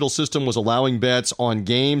 The digital system was allowing bets on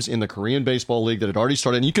games in the Korean Baseball League that had already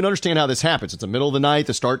started. And you can understand how this happens. It's the middle of the night.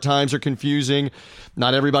 The start times are confusing.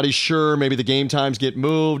 Not everybody's sure. Maybe the game times get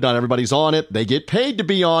moved. Not everybody's on it. They get paid to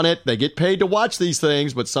be on it. They get paid to watch these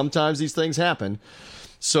things, but sometimes these things happen.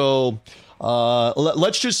 So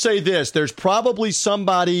let's just say this. There's probably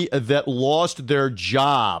somebody that lost their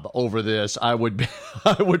job over this. I would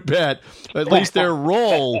bet at least their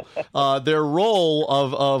role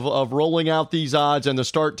of rolling out these odds and the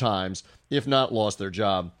start times, if not lost their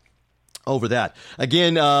job over that.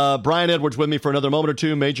 Again, Brian Edwards with me for another moment or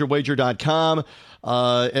two, MajorWager.com,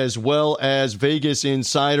 as well as Vegas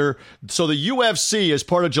Insider. So the UFC is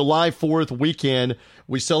part of July 4th weekend.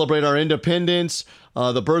 We celebrate our independence,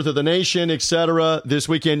 the birth of the nation, etc. this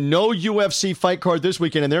weekend. No UFC fight card this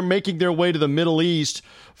weekend, and they're making their way to the Middle East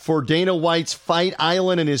for Dana White's Fight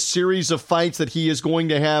Island and his series of fights that he is going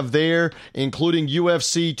to have there, including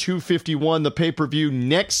UFC 251, the pay-per-view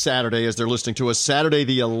next Saturday, as they're listening to us. Saturday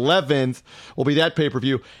the 11th will be that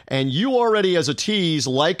pay-per-view. And you already, as a tease,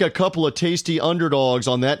 like a couple of tasty underdogs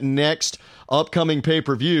on that next upcoming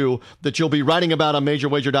pay-per-view that you'll be writing about on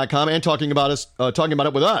MajorWager.com and talking about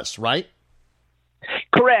it with us, right?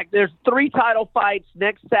 Correct. There's 3 title fights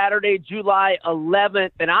next Saturday, July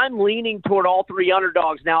 11th, and I'm leaning toward all 3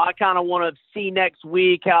 underdogs. Now, I kind of want to see next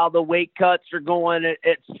week how the weight cuts are going,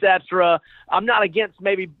 et cetera. I'm not against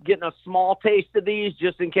maybe getting a small taste of these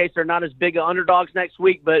just in case they're not as big of underdogs next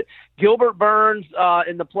week, but Gilbert Burns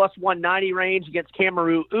in the plus 190 range against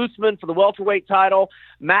Kamaru Usman for the welterweight title.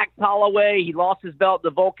 Max Holloway, he lost his belt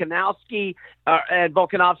to Volkanovski,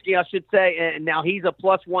 I should say, and now he's a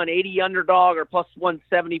plus 180 underdog or plus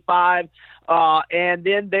 175. And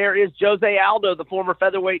then there is Jose Aldo, the former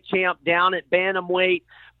featherweight champ, down at bantamweight,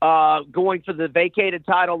 going for the vacated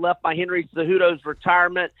title left by Henry Cejudo's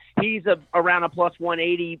retirement. He's around a plus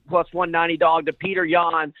 180, plus 190 dog to Peter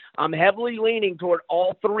Yan. I'm heavily leaning toward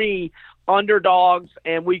all 3 underdogs,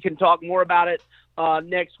 and we can talk more about it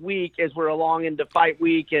next week as we're along into fight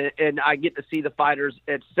week and I get to see the fighters,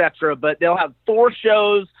 etc. But they'll have 4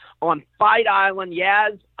 shows on Fight Island,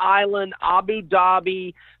 Yas Island, Abu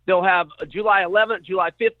Dhabi. They'll have July 11th,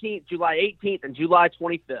 July 15th, July 18th, and July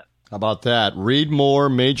 25th. How about that? Read more,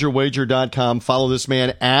 MajorWager.com. Follow this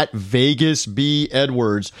man at Vegas B.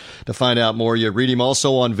 Edwards to find out more. You read him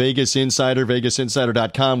also on Vegas Insider,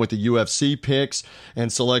 VegasInsider.com with the UFC picks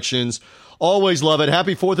and selections. Always love it.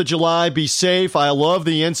 Happy 4th of July. Be safe. I love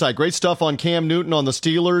the insight. Great stuff on Cam Newton, on the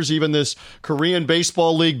Steelers, even this Korean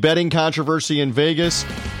Baseball League betting controversy in Vegas.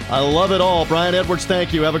 I love it all. Brian Edwards,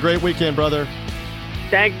 thank you. Have a great weekend, brother.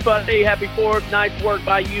 Thanks, buddy. Happy 4th. Nice work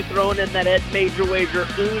by you throwing in that at Major Wager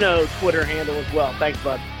Uno Twitter handle as well. Thanks,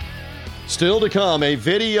 bud. Still to come, a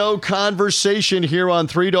video conversation here on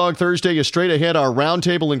 3 Dog Thursday. Straight ahead, our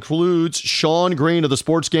roundtable includes Sean Green of the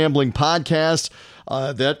Sports Gambling Podcast.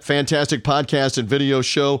 That fantastic podcast and video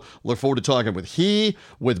show. Look forward to talking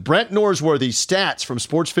with Brent Norsworthy, stats from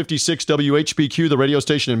Sports 56 WHBQ, the radio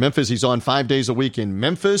station in Memphis. He's on 5 days a week in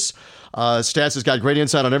Memphis. Stats has got great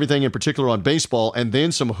insight on everything, in particular on baseball, and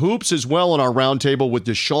then some hoops as well on our roundtable with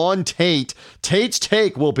Deshaun Tate. Tate's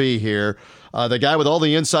Take will be here. The guy with all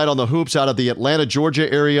the insight on the hoops out of the Atlanta, Georgia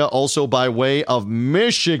area, also by way of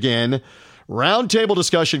Michigan. Roundtable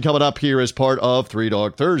discussion coming up here as part of 3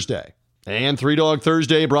 Dog Thursday. And Three Dog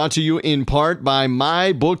Thursday brought to you in part by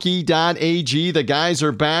MyBookie.ag. The guys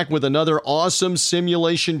are back with another awesome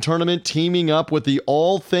simulation tournament, teaming up with the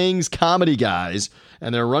All Things Comedy guys.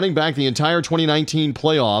 And they're running back the entire 2019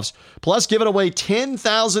 playoffs, plus giving away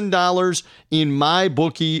 $10,000 in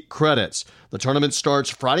MyBookie credits. The tournament starts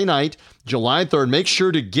Friday night, July 3rd. Make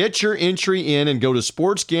sure to get your entry in and go to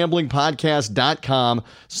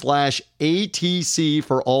sportsgamblingpodcast.com/ATC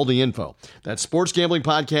for all the info. That's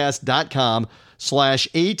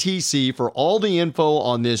sportsgamblingpodcast.com/ATC for all the info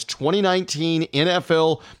on this 2019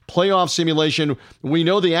 NFL playoff simulation. We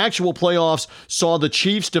know the actual playoffs saw the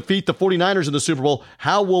Chiefs defeat the 49ers in the Super Bowl.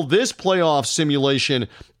 How will this playoff simulation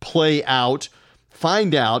play out?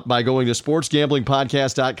 Find out by going to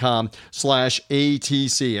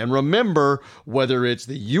sportsgamblingpodcast.com/ATC. And remember, whether it's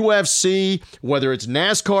the UFC, whether it's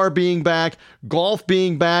NASCAR being back, golf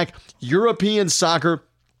being back, European soccer,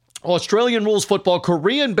 Australian rules football,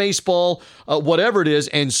 Korean baseball, whatever it is,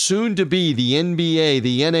 and soon to be the NBA,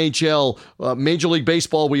 the NHL, Major League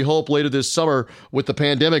Baseball, we hope later this summer with the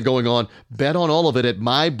pandemic going on. Bet on all of it at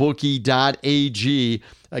mybookie.ag.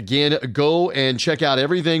 Again, go and check out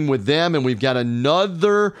everything with them. And we've got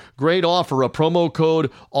another great offer, a promo code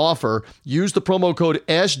offer. Use the promo code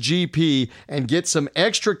SGP and get some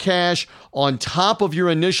extra cash on top of your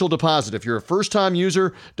initial deposit. If you're a first-time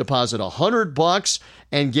user, deposit $100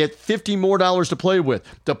 and get $50 more to play with.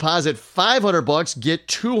 Deposit $500, get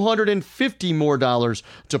 $250 more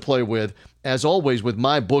to play with. As always, with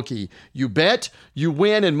MyBookie, you bet, you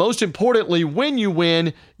win, and most importantly, when you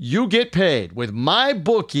win, you get paid with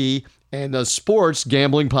MyBookie and the Sports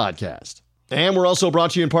Gambling Podcast. And we're also brought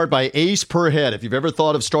to you in part by Ace Per Head. If you've ever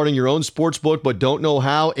thought of starting your own sports book but don't know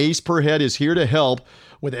how, Ace Per Head is here to help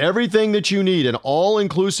with everything that you need. An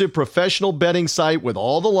all-inclusive professional betting site with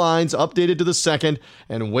all the lines updated to the second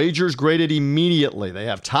and wagers graded immediately. They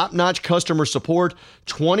have top-notch customer support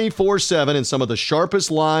 24/7 and some of the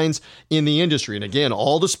sharpest lines in the industry. And again,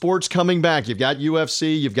 all the sports coming back. You've got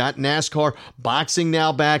UFC, you've got NASCAR, boxing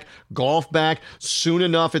now back, golf back. Soon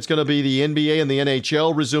enough, it's going to be the NBA and the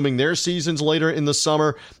NHL resuming their seasons later in the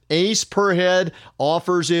summer. Ace Per Head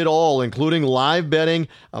offers it all, including live betting,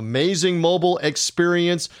 amazing mobile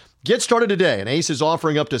experience. Get started today, and Ace is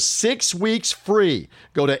offering up to 6 weeks free.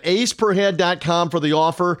 Go to aceperhead.com for the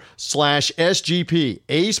offer /SGP.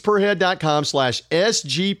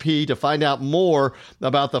 aceperhead.com/SGP to find out more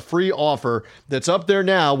about the free offer that's up there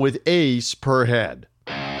now with Ace Per Head.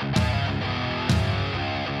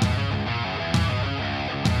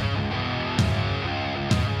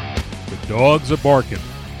 The dogs are barking.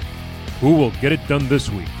 Who will get it done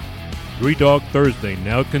this week? Three Dog Thursday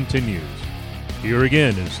now continues. Here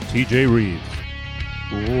again is TJ Reeves.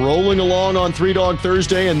 Rolling along on Three Dog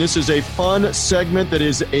Thursday, and this is a fun segment that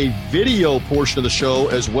is a video portion of the show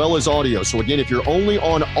as well as audio. So again, if you're only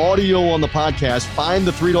on audio on the podcast, find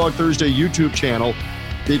the Three Dog Thursday YouTube channel,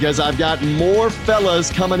 because I've got more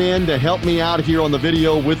fellas coming in to help me out here on the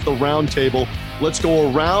video with the round table. Let's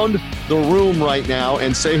go around the room right now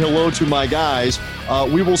and say hello to my guys.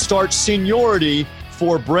 We will start seniority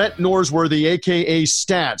for Brett Norsworthy, a.k.a.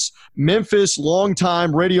 Stats. Memphis,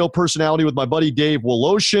 longtime radio personality with my buddy Dave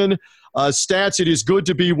Woloshin. Stats, it is good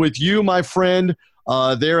to be with you, my friend.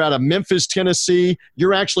 They're out of Memphis, Tennessee.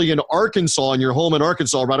 You're actually in Arkansas, and you're home in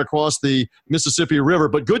Arkansas right across the Mississippi River.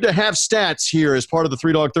 But good to have Stats here as part of the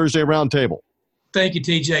Three Dog Thursday Roundtable. Thank you,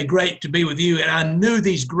 TJ. Great to be with you. And I knew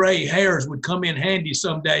these gray hairs would come in handy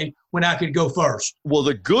someday when I could go first. Well,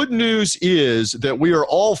 the good news is that we are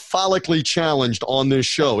all follically challenged on this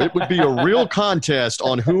show. It would be a real contest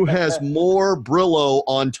on who has more Brillo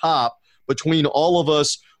on top between all of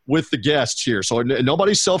us with the guests here. So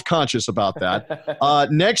nobody's self-conscious about that.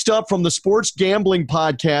 Next up from the Sports Gambling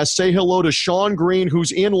Podcast, say hello to Sean Green,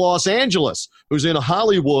 who's in Los Angeles, who's in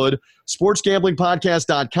Hollywood.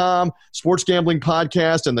 SportsGamblingPodcast.com, Sports Gambling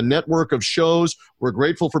Podcast, and the network of shows. We're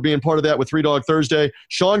grateful for being part of that with Three Dog Thursday.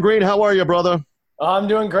 Sean Green, how are you, brother? I'm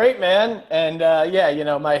doing great, man. And,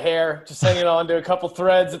 my hair just hanging on to a couple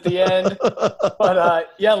threads at the end. But,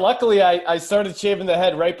 luckily I started shaving the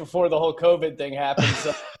head right before the whole COVID thing happened.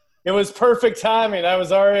 So it was perfect timing. I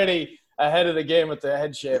was already ahead of the game with the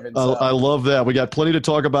head shaving. So. I love that. We got plenty to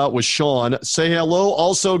talk about with Sean. Say hello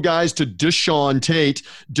also, guys, to Deshaun Tate.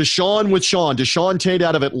 Deshaun Tate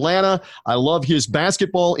out of Atlanta. I love his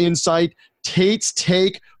basketball insight. Tate's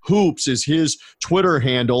Take Hoops is his Twitter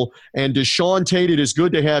handle. And Deshaun Tate, it is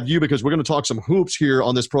good to have you because we're going to talk some hoops here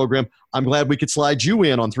on this program. I'm glad we could slide you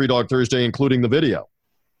in on Three Dog Thursday, including the video.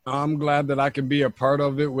 I'm glad that I can be a part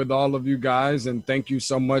of it with all of you guys, and thank you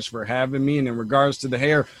so much for having me. And in regards to the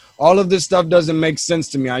hair, all of this stuff doesn't make sense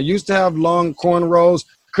to me. I used to have long cornrows.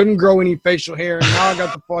 Couldn't grow any facial hair. And now I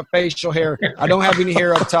got the facial hair. I don't have any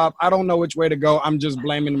hair up top. I don't know which way to go. I'm just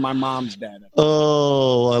blaming my mom's dad.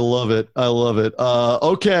 Oh, I love it. I love it.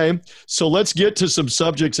 Okay, so let's get to some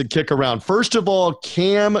subjects and kick around. First of all,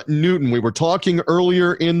 Cam Newton. We were talking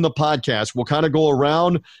earlier in the podcast. We'll kind of go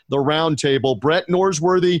around the round table. Brett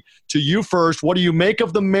Norsworthy, to you first. What do you make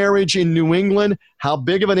of the marriage in New England? How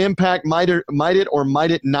big of an impact might it or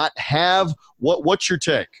might it not have? What's your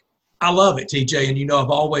take? I love it, TJ. And, I've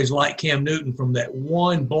always liked Cam Newton from that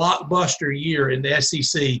one blockbuster year in the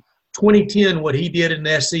SEC. 2010, what he did in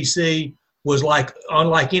the SEC was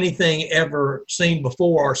unlike anything ever seen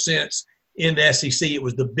before or since in the SEC. It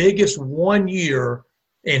was the biggest 1 year,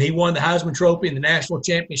 and he won the Heisman Trophy and the national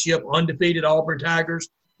championship, undefeated Auburn Tigers.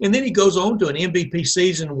 And then he goes on to an MVP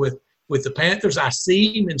season with the Panthers. I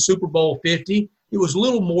see him in Super Bowl 50. It was a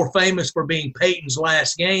little more famous for being Peyton's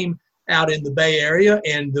last game out in the Bay Area,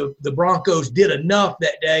 and the Broncos did enough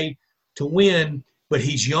that day to win. But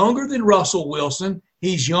he's younger than Russell Wilson.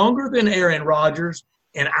 He's younger than Aaron Rodgers.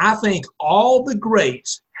 And I think all the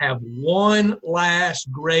greats have one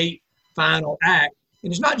last great final act.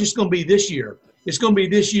 And it's not just going to be this year. It's going to be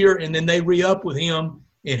this year, and then they re-up with him,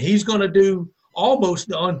 and he's going to do almost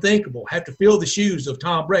the unthinkable, have to fill the shoes of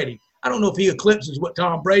Tom Brady. I don't know if he eclipses what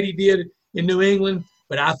Tom Brady did in New England,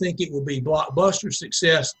 but I think it will be blockbuster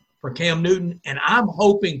success for Cam Newton, and I'm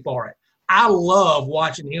hoping for it. I love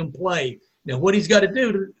watching him play. Now, what he's got to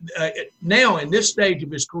do now in this stage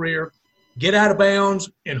of his career, get out of bounds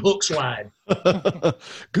and hook slide.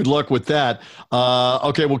 Good luck with that.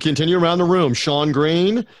 Okay, we'll continue around the room. Sean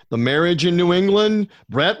Green, the marriage in New England.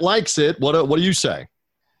 Brett likes it. What do you say?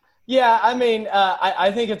 Yeah, I mean,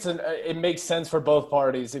 I think it makes sense for both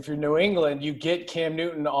parties. If you're New England, you get Cam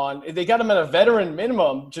Newton on. They got him at a veteran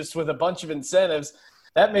minimum just with a bunch of incentives.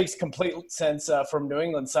 That makes complete sense from New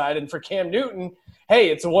England's side. And for Cam Newton, hey,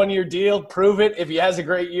 it's a one-year deal. Prove it. If he has a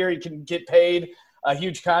great year, he can get paid a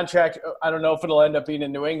huge contract. I don't know if it'll end up being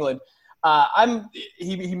in New England.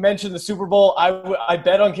 He mentioned the Super Bowl. I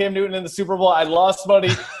bet on Cam Newton in the Super Bowl. I lost money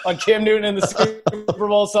on Cam Newton in the Super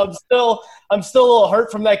Bowl, so I'm still a little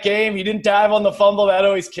hurt from that game. He didn't dive on the fumble. That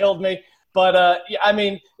always killed me. But, I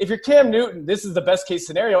mean, if you're Cam Newton, this is the best-case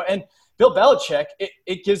scenario. And Bill Belichick,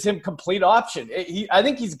 it gives him complete option. I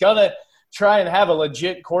think he's going to try and have a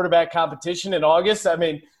legit quarterback competition in August. I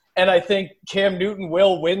mean, and I think Cam Newton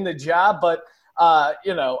will win the job. But,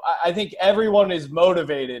 I think everyone is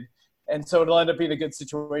motivated. And so it'll end up being a good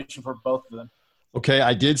situation for both of them. Okay,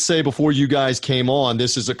 I did say before you guys came on,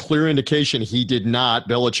 this is a clear indication he did not,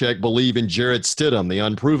 Belichick, believe in Jarrett Stidham, the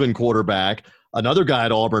unproven quarterback. Another guy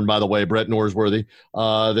at Auburn, by the way, Brett Norsworthy,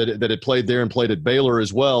 that had played there and played at Baylor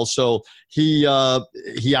as well. So he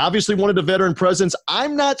obviously wanted a veteran presence.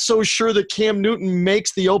 I'm not so sure that Cam Newton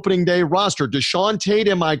makes the opening day roster. Deshaun Tate,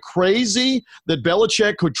 am I crazy that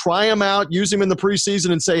Belichick could try him out, use him in the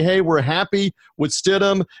preseason and say, hey, we're happy with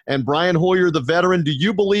Stidham and Brian Hoyer, the veteran? Do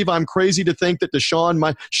you believe I'm crazy to think that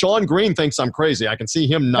Sean Green thinks I'm crazy? I can see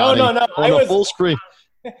him nodding no. on the full screen.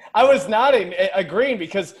 I was nodding, agreeing,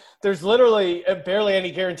 because there's literally barely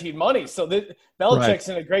any guaranteed money. So Belichick's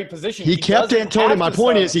in a great position. He kept Antonio. My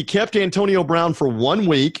point is, he kept Antonio Brown for 1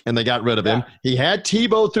 week, and they got rid of him. He had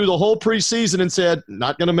Tebow through the whole preseason and said,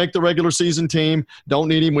 not going to make the regular season team. Don't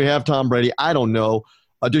need him. We have Tom Brady. I don't know.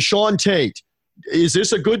 Deshaun Tate, is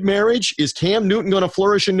this a good marriage? Is Cam Newton going to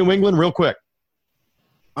flourish in New England? Real quick.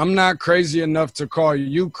 I'm not crazy enough to call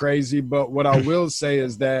you crazy, but what I will say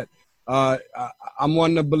is that I'm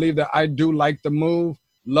one to believe that I do like the move,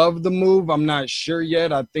 love the move. I'm not sure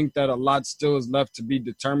yet. I think that a lot still is left to be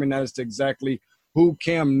determined as to exactly who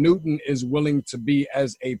Cam Newton is willing to be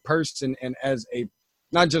as a person and as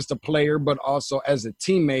not just a player, but also as a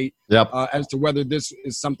teammate, as to whether this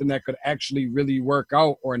is something that could actually really work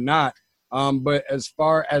out or not. But as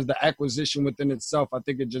far as the acquisition within itself, I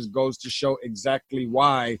think it just goes to show exactly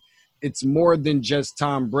why it's more than just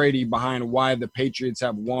Tom Brady behind why the Patriots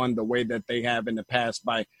have won the way that they have in the past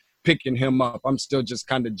by picking him up. I'm still just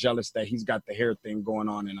kind of jealous that he's got the hair thing going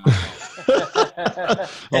on.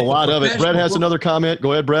 A lot of it. Brett has another comment.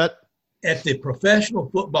 Go ahead, Brett. At the professional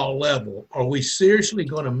football level, are we seriously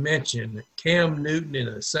going to mention Cam Newton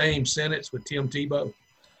in the same sentence with Tim Tebow?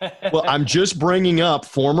 Well, I'm just bringing up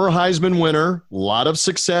former Heisman winner, a lot of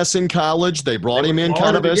success in college. They brought him in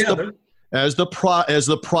kind of as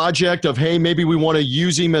the project of, hey, maybe we want to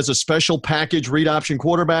use him as a special package read option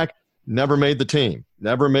quarterback. Never made the team.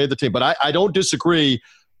 But I don't disagree.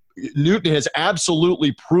 Newton has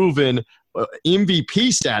absolutely proven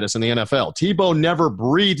MVP status in the NFL. Tebow never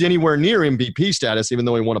breathed anywhere near MVP status, even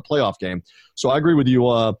though he won a playoff game. So I agree with you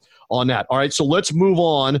on that. All right, so let's move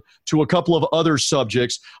on to a couple of other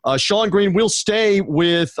subjects. Shawn Green, we'll stay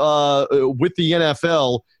with the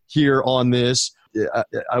NFL here on this.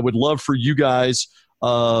 I would love for you guys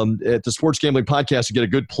at the Sports Gambling Podcast to get a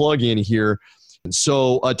good plug in here. And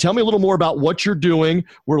so tell me a little more about what you're doing.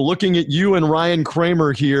 We're looking at you and Ryan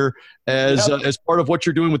Kramer here as part of what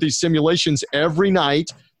you're doing with these simulations every night.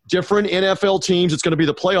 Different NFL teams. It's going to be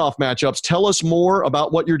the playoff matchups. Tell us more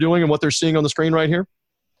about what you're doing and what they're seeing on the screen right here.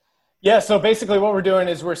 Yeah, so basically what we're doing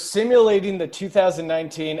is we're simulating the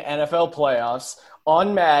 2019 NFL playoffs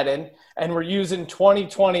on Madden, and we're using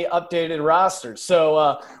 2020 updated rosters.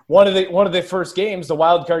 So one of the first games, the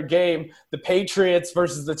wild card game, the Patriots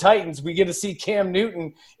versus the Titans, we get to see Cam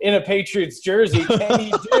Newton in a Patriots jersey. Can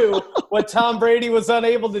he do what Tom Brady was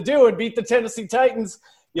unable to do and beat the Tennessee Titans?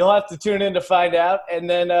 You'll have to tune in to find out. And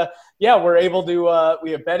then, we're able to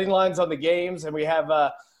we have betting lines on the games, and we have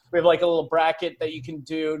like a little bracket that you can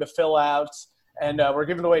do to fill out. And we're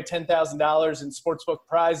giving away $10,000 in sportsbook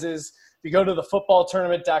prizes. If you go to the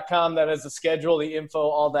footballtournament.com, that has the schedule, the info,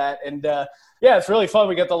 all that. And, it's really fun.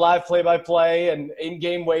 We got the live play-by-play and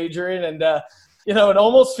in-game wagering. And, it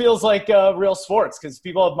almost feels like real sports because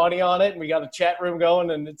people have money on it, and we got a chat room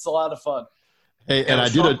going, and it's a lot of fun. Hey,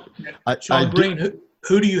 and Shawn Green,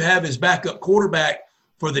 who do you have as backup quarterback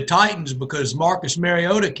for the Titans? Because Marcus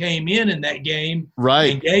Mariota came in that game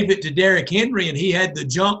and gave it to Derrick Henry, and he had the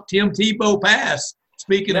jump Tim Tebow pass.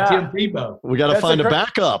 Speaking of Tim Tebow. We got to find a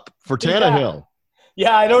backup for Tannehill.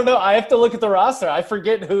 Yeah, I don't know. I have to look at the roster. I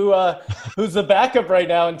forget who's the backup right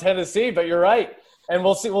now in Tennessee, but you're right. And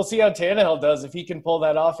we'll see how Tannehill does if he can pull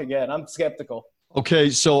that off again. I'm skeptical. Okay,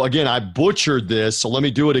 so again, I butchered this, so let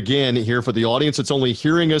me do it again here for the audience that's only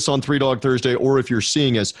hearing us on Three Dog Thursday, or if you're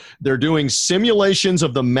seeing us. They're doing simulations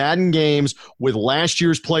of the Madden games with last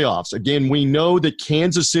year's playoffs. Again, we know that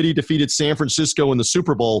Kansas City defeated San Francisco in the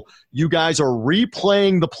Super Bowl. You guys are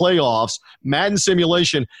replaying the playoffs, Madden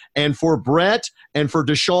simulation, and for Brett and for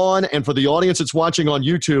Deshaun and for the audience that's watching on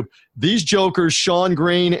YouTube, these jokers, Shawn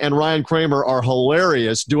Green and Ryan Kramer, are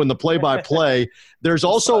hilarious doing the play-by-play. There's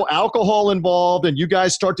also alcohol involved, and you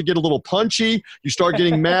guys start to get a little punchy. You start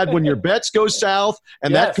getting mad when your bets go south,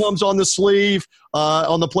 and that comes on the sleeve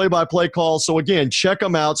on the play-by-play call. So, again, check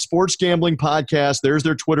them out, Sports Gambling Podcast. There's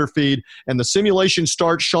their Twitter feed. And the simulation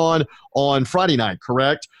starts, Shawn, on Friday night,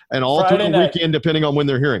 correct? And all Friday through the weekend, depending on when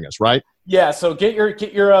they're hearing us, right? Yeah, so get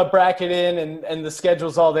your bracket in, and the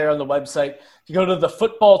schedule's all there on the website. If you go to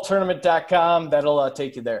thefootballtournament.com, that'll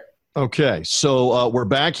take you there. Okay, so we're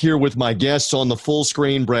back here with my guests on the full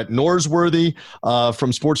screen. Brett Norsworthy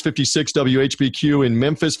from Sports 56 WHBQ in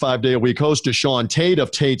Memphis, 5-day-a-week host. Deshaun Tate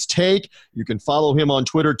of Tate's Take. You can follow him on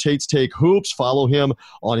Twitter, Tate's Take Hoops. Follow him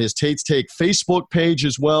on his Tate's Take Facebook page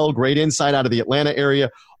as well. Great insight out of the Atlanta area.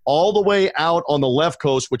 All the way out on the left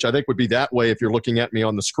coast, which I think would be that way if you're looking at me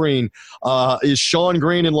on the screen, is Shawn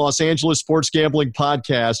Green in Los Angeles, Sports Gambling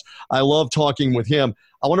Podcast. I love talking with him.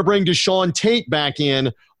 I want to bring Deshaun Tate back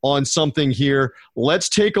in on something here. Let's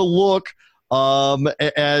take a look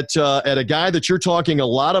at a guy that you're talking a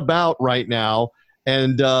lot about right now,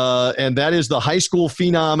 and that is the high school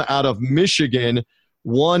phenom out of Michigan,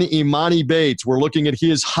 one Emoni Bates. We're looking at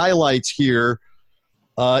his highlights here.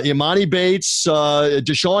 Emoni Bates,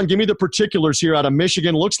 Deshaun, give me the particulars here out of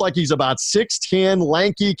Michigan. Looks like he's about 6'10",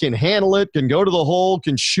 lanky, can handle it, can go to the hole,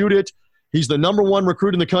 can shoot it. He's the number one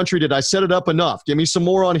recruit in the country. Did I set it up enough? Give me some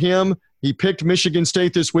more on him. He picked Michigan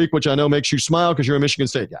State this week, which I know makes you smile because you're a Michigan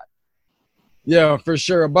State guy. Yeah, for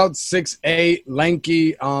sure. About 6'8",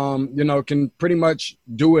 lanky, can pretty much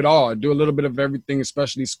do it all. Do a little bit of everything,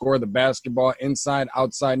 especially score the basketball inside,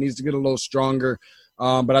 outside. Needs to get a little stronger.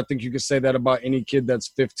 But I think you could say that about any kid that's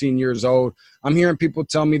 15 years old. I'm hearing people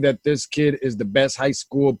tell me that this kid is the best high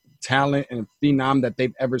school talent and phenom that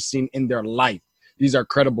they've ever seen in their life. These are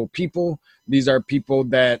credible people. These are people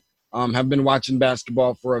that have been watching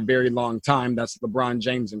basketball for a very long time. That's LeBron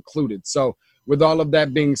James included. So with all of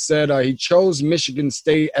that being said, he chose Michigan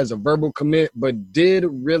State as a verbal commit, but did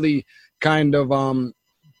really kind of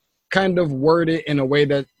word it in a way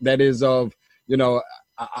that is of,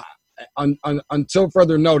 until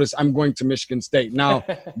further notice, I'm going to Michigan State. Now,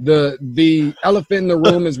 the elephant in the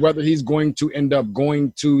room is whether he's going to end up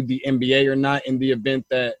going to the NBA or not in the event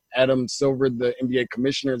that Adam Silver, the NBA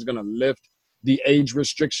commissioner, is going to lift the age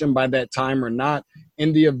restriction by that time or not.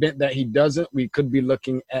 In the event that he doesn't, we could be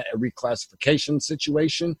looking at a reclassification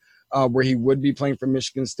situation where he would be playing for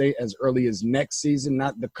Michigan State as early as next season,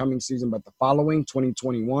 not the coming season, but the following,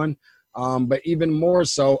 2021. But even more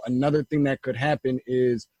so, another thing that could happen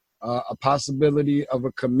is a possibility of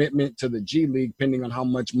a commitment to the G League, depending on how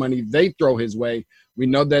much money they throw his way. We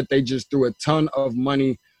know that they just threw a ton of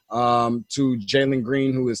money to Jalen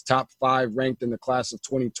Green, who is top 5 ranked in the class of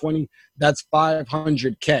 2020. That's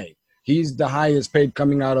 $500K. He's the highest paid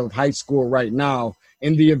coming out of high school right now.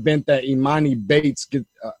 In the event that Imani Bates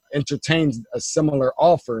entertains a similar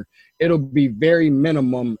offer, it'll be very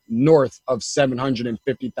minimum north of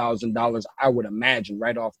 $750,000, I would imagine,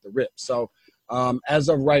 right off the rip. So as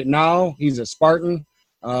of right now, he's a Spartan.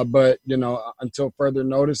 But, until further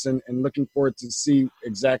notice, and looking forward to see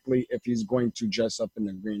exactly if he's going to dress up in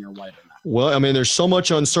the green or white or not. Well, I mean, there's so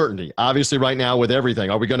much uncertainty, obviously, right now with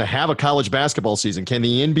everything. Are we going to have a college basketball season? Can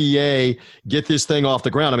the NBA get this thing off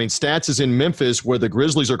the ground? I mean, Stats is in Memphis, where the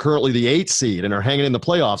Grizzlies are currently the 8th seed and are hanging in the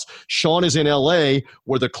playoffs. Sean is in L.A.,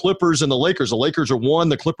 where the Clippers and the Lakers are 1,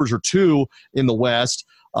 the Clippers are 2 in the West.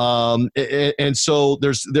 And so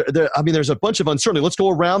there's a bunch of uncertainty. Let's go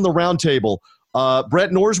around the round table.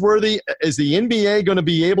 Brett Norsworthy, is the NBA going to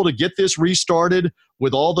be able to get this restarted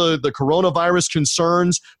with all the coronavirus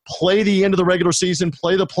concerns, play the end of the regular season,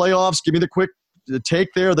 play the playoffs? Give me the quick take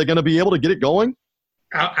there. Are they going to be able to get it going?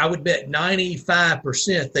 I would bet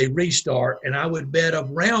 95% they restart, and I would bet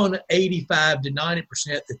around 85 to 90%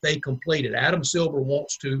 that they complete it. Adam Silver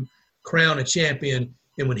wants to crown a champion,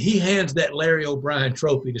 and when he hands that Larry O'Brien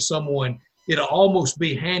trophy to someone, it'll almost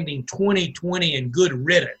be handing 2020 and good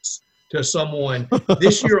riddance to someone.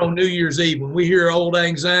 This year on New Year's Eve, when we hear Old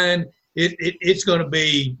Lang Syne, it's going to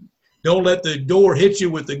be, don't let the door hit you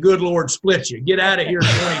with the good Lord split you. Get out of here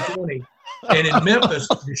 2020. And in Memphis,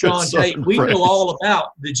 Deshaun Tate, we know all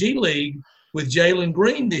about the G League with Jalen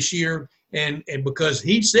Green this year. And because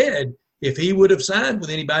he said if he would have signed with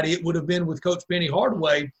anybody, it would have been with Coach Penny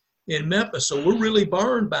Hardaway in Memphis. So we're really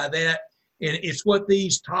burned by that. And it's what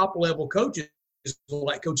these top-level coaches,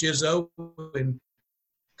 like Coach Izzo and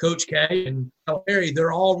Coach K and Harry,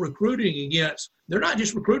 they're all recruiting against. They're not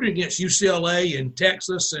just recruiting against UCLA and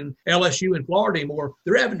Texas and LSU and Florida anymore.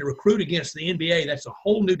 They're having to recruit against the NBA. That's a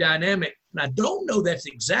whole new dynamic. And I don't know that's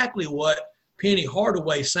exactly what Penny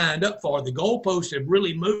Hardaway signed up for. The goalposts have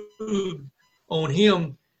really moved on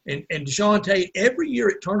him and Deshaun Tate. Every year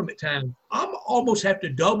at tournament time, I almost have to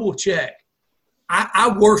double check.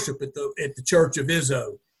 I worship at the Church of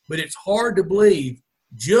Izzo, but it's hard to believe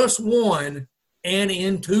just one. And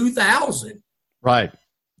in 2000. Right.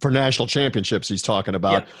 For national championships he's talking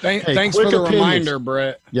about. Yeah. Thanks for the reminder,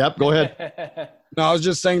 Brett. Yep, go ahead. No, I was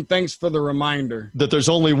just saying thanks for the reminder. That there's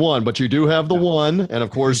only one, but you do have the one. And, of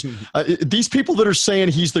course, these people that are saying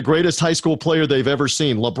he's the greatest high school player they've ever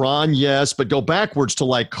seen. LeBron, yes, but go backwards to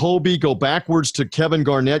like Kobe, go backwards to Kevin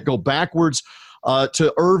Garnett, go backwards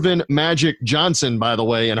to Irvin Magic Johnson, by the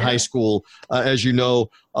way, in high school, as you know,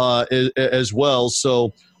 as well.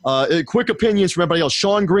 So – quick opinions from everybody else.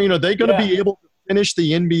 Sean Green, are they going to be able to finish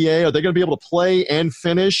the NBA? Are they going to be able to play and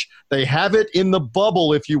finish? They have it in the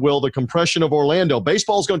bubble, if you will, the compression of Orlando.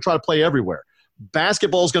 Baseball's going to try to play everywhere.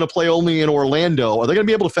 Basketball's going to play only in Orlando. Are they going to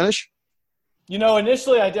be able to finish?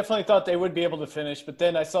 Initially I definitely thought they would be able to finish, but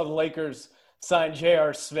then I saw the Lakers sign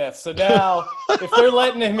J.R. Smith. So now if they're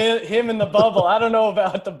letting him in the bubble, I don't know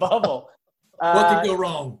about the bubble. What could go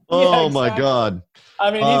wrong? Oh, exactly. My God.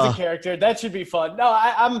 I mean, he's a character. That should be fun. No,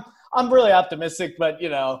 I'm really optimistic, but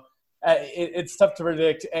it's tough to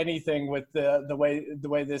predict anything with the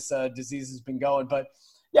way this disease has been going. But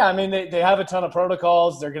yeah, I mean, they have a ton of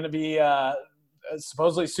protocols. They're going to be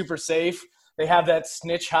supposedly super safe. They have that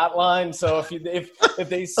snitch hotline, so if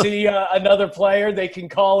they see another player, they can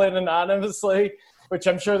call in anonymously, which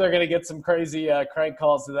I'm sure they're going to get some crazy crank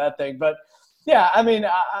calls to that thing. But yeah, I mean,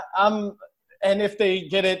 I'm. And if they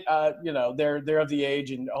get it, they're of the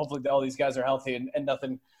age, and hopefully all these guys are healthy and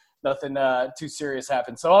nothing too serious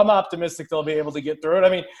happens. So I'm optimistic they'll be able to get through it.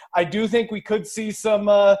 I mean, I do think we could see some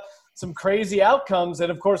crazy outcomes,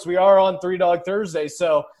 and of course we are on 3 Dog Thursday.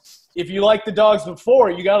 So if you like the dogs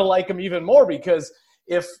before, you got to like them even more, because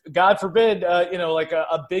if God forbid, like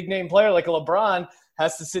a big name player like a LeBron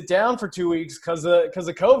has to sit down for 2 weeks because of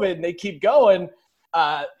COVID, and they keep going.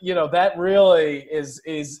 That really is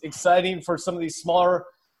exciting for some of these smaller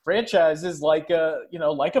franchises like a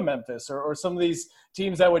Memphis or some of these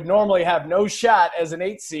teams that would normally have no shot as an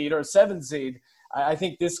 8 seed or 7 seed. I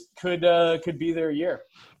think this could be their year.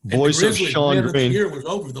 Voice of Sean Green. The year was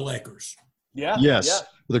over the Lakers. Yeah. Yes. Yeah.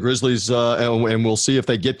 The Grizzlies, and we'll see if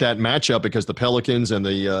they get that matchup, because the Pelicans and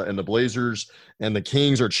the Blazers and the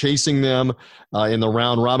Kings are chasing them in the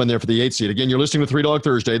round robin there for the 8th seed. Again, you're listening to 3 Dog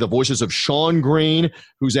Thursday. The voices of Sean Green,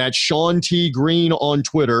 who's at Sean T. Green on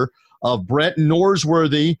Twitter. of Brett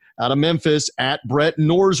Norsworthy out of Memphis, at Brett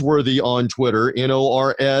Norsworthy on Twitter,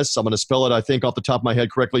 Nors. I'm going to spell it, I think, off the top of my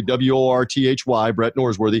head correctly, Worthy, Brett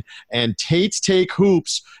Norsworthy. And Tate's Take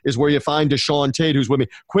Hoops is where you find Deshaun Tate, who's with me.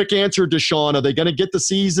 Quick answer, Deshaun. Are they going to get the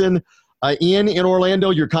season in Orlando?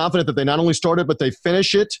 You're confident that they not only start it, but they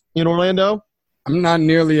finish it in Orlando? I'm not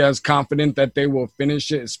nearly as confident that they will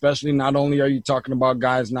finish it, especially not only are you talking about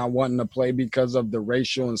guys not wanting to play because of the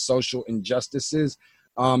racial and social injustices.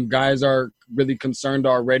 Guys are really concerned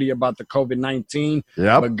already about the COVID-19.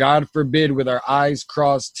 Yep. But God forbid, with our I's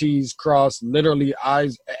crossed, T's crossed, literally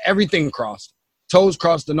eyes, everything crossed, toes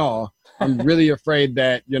crossed and all, I'm really afraid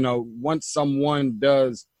that, once someone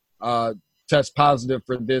does test positive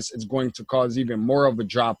for this, it's going to cause even more of a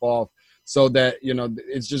drop-off. So that,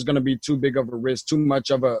 it's just going to be too big of a risk, too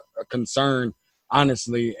much of a concern,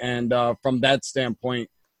 honestly. And from that standpoint,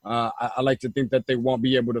 I like to think that they won't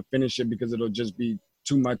be able to finish it because it'll just be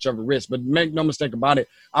too much of a risk. But make no mistake about it,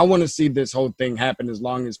 I want to see this whole thing happen as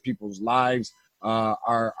long as people's lives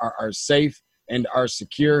are safe and are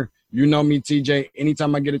secure. You know me, TJ,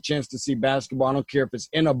 anytime I get a chance to see basketball, I don't care if it's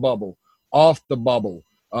in a bubble, off the bubble,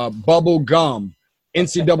 bubble gum,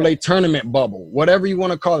 NCAA tournament bubble, whatever you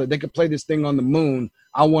want to call it. They could play this thing on the moon.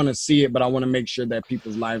 I want to see it, but I want to make sure that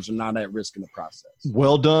people's lives are not at risk in the process.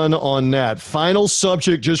 Well done on that. Final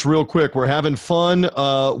subject, just real quick. We're having fun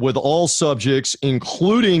with all subjects,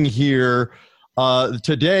 including here.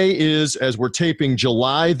 Today is, as we're taping,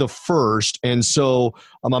 July the 1st. And so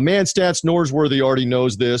my man Stats Norsworthy already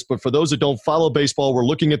knows this, but for those that don't follow baseball, we're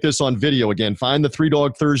looking at this on video again. Find the Three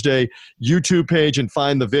Dog Thursday YouTube page and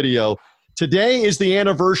find the video. Today is the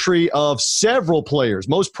anniversary of several players.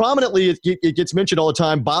 Most prominently, it gets mentioned all the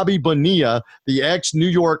time, Bobby Bonilla, the ex-New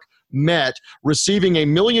York Met, receiving $1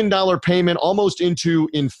 million payment almost into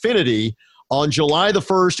infinity on July the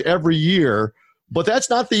 1st every year. But that's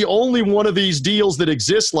not the only one of these deals that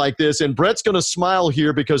exists like this. And Brett's going to smile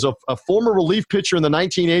here because a former relief pitcher in the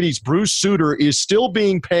 1980s, Bruce Sutter, is still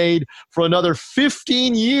being paid for another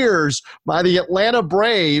 15 years by the Atlanta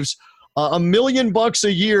Braves. $1 million a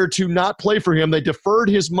year to not play for him. They deferred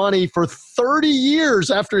his money for 30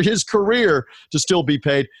 years after his career to still be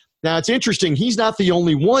paid. Now, it's interesting. He's not the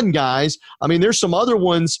only one, guys. I mean, there's some other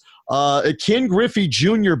ones. Ken Griffey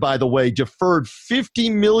Jr., by the way, deferred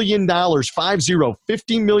 $50 million,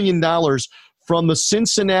 $50 million from the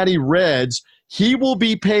Cincinnati Reds. He will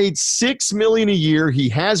be paid $6 million a year. He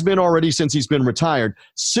has been already since he's been retired.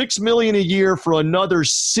 $6 million a year for another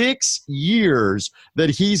 6 years that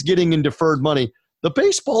he's getting in deferred money. The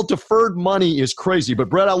baseball deferred money is crazy. But,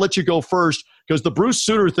 Brett, I'll let you go first because the Bruce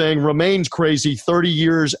Sutter thing remains crazy 30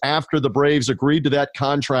 years after the Braves agreed to that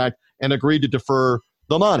contract and agreed to defer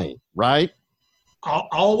the money, right? I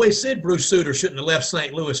always said Bruce Sutter shouldn't have left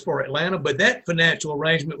St. Louis for Atlanta, but that financial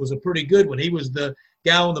arrangement was a pretty good one. He was the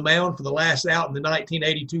guy on the mound for the last out in the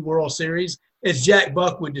 1982 World Series. As Jack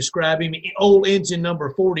Buck would describe him, old engine number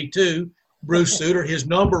 42, Bruce Sutter. His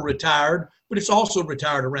number retired, but it's also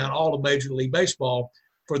retired around all of Major League Baseball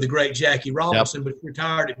for the great Jackie Robinson, but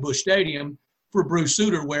retired at Busch Stadium for Bruce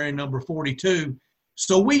Sutter wearing number 42.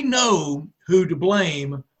 So we know who to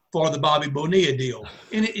blame for the Bobby Bonilla deal.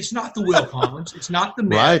 And it's not the Wilpons. It's not the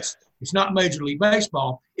Mets. Right. It's not Major League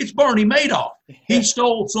Baseball. It's Bernie Madoff. He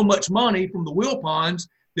stole so much money from the Wilpons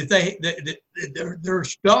that they're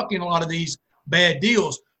stuck in a lot of these bad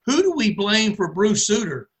deals. Who do we blame for Bruce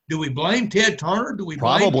Sutter? Do we blame Ted Turner? Do we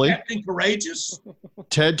blame Captain Courageous?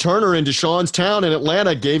 Ted Turner in Deshaun's town in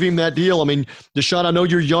Atlanta gave him that deal. I mean, Deshaun, I know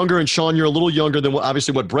you're younger, and Sean, you're a little younger than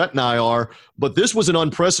obviously what Brett and I are, but this was an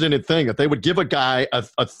unprecedented thing that they would give a guy a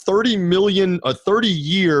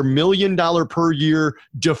 $30-year, $1 million per year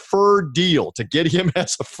deferred deal to get him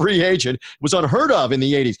as a free agent. It was unheard of in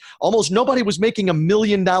the 80s. Almost nobody was making $1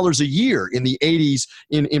 million a year in the 80s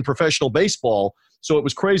in professional baseball. So it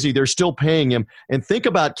was crazy. They're still paying him. And think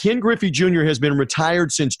about Ken Griffey Jr. has been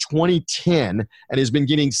retired since 2010 and has been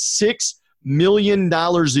getting $6 million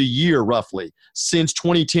a year roughly since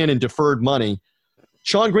 2010 in deferred money.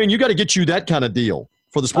 Sean Green, you got to get you that kind of deal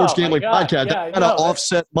for the Sports Gambling Podcast. Yeah, that kind of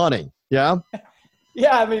offset money. Yeah?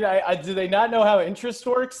 Yeah, I mean, do they not know how interest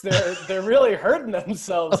works? They're really hurting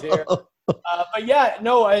themselves here. But yeah,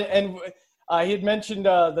 no, and he had mentioned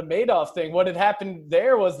the Madoff thing. What had happened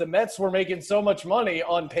there was the Mets were making so much money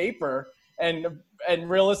on paper, and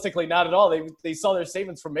realistically, not at all. They saw their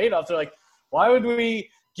statements from Madoff. They're like, why would we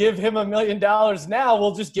give him $1 million now?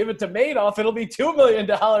 We'll just give it to Madoff. It'll be $2 million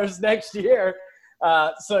next year.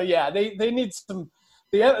 So yeah, they need some.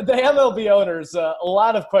 The MLB owners, a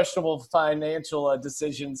lot of questionable financial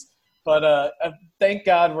decisions But thank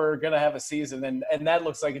God we're going to have a season, and that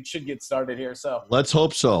looks like it should get started here. So let's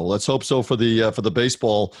hope so. Let's hope so for the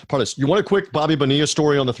baseball part of this. You want a quick Bobby Bonilla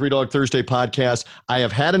story on the Three Dog Thursday podcast? I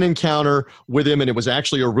have had an encounter with him, and it was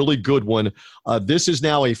actually a really good one. This is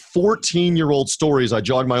now a 14-year-old story as I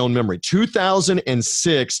jog my own memory.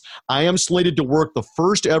 2006, I am slated to work the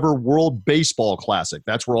first ever World Baseball Classic.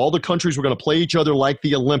 That's where all the countries were going to play each other like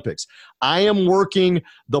the Olympics. I am working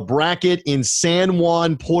the bracket in San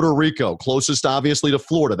Juan, Puerto Rico, closest obviously to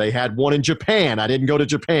Florida. They had one in Japan. I didn't go to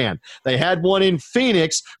Japan. They had one in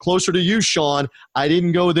Phoenix, closer to you, Sean. I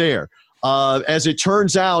didn't go there. As it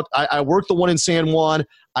turns out, I worked the one in San Juan.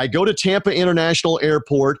 I go to Tampa International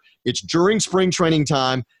Airport. It's during spring training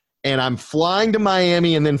time, and I'm flying to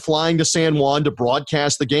Miami and then flying to San Juan to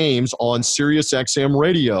broadcast the games on Sirius XM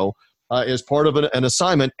radio as part of an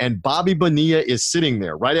assignment, and Bobby Bonilla is sitting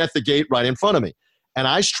there right at the gate right in front of me. And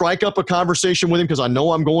I strike up a conversation with him because I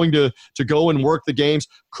know I'm going to go and work the games.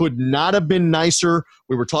 Could not have been nicer.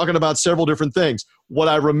 We were talking about several different things. What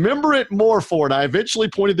I remember it more for, and I eventually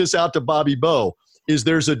pointed this out to Bobby Bo, is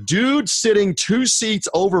there's a dude sitting 2 seats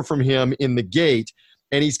over from him in the gate,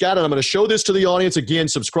 and he's got it. I'm going to show this to the audience again.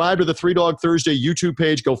 Subscribe to the Three Dog Thursday YouTube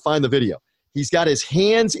page. Go find the video. He's got his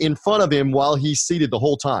hands in front of him while he's seated the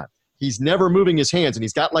whole time. He's never moving his hands, and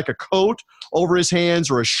he's got like a coat over his hands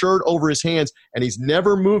or a shirt over his hands, and he's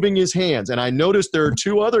never moving his hands. And I noticed there are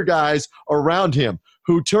 2 other guys around him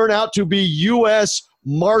who turn out to be U.S.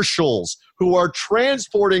 Marshals who are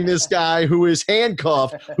transporting this guy who is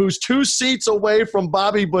handcuffed, who's 2 seats away from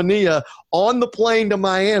Bobby Bonilla on the plane to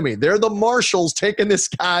Miami. They're the Marshals taking this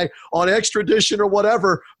guy on extradition or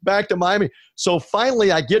whatever back to Miami. So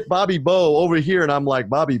finally I get Bobby Bo over here, and I'm like,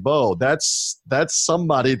 Bobby Bo, that's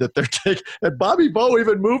somebody that they're taking. And Bobby Bo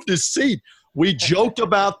even moved his seat. We joked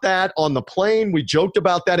about that on the plane. We joked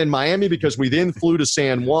about that in Miami because we then flew to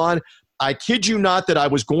San Juan. I kid you not that I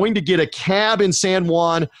was going to get a cab in San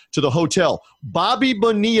Juan to the hotel. Bobby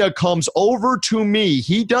Bonilla comes over to me.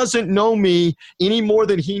 He doesn't know me any more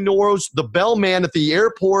than he knows the bellman at the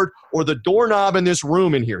airport or the doorknob in this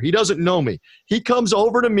room in here. He doesn't know me. He comes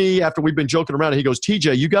over to me after we've been joking around, and he goes,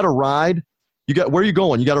 TJ, you got a ride? Where are you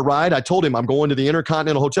going? You got a ride? I told him I'm going to the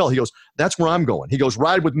Intercontinental Hotel. He goes, that's where I'm going. He goes,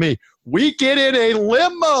 ride with me. We get in a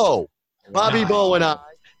limo. Bobby Bo and I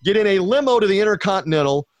get in a limo to the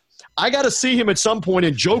Intercontinental. I got to see him at some point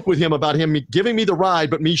and joke with him about him giving me the ride,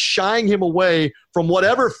 but me shying him away from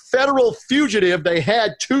whatever federal fugitive they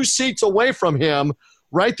had 2 seats away from him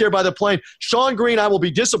right there by the plane. Sean Green, I will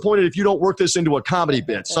be disappointed if you don't work this into a comedy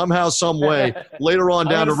bit somehow, some way later on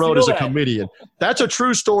down the road as a comedian. That's a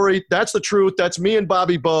true story. That's the truth. That's me and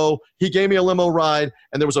Bobby Bo. He gave me a limo ride,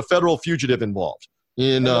 and there was a federal fugitive involved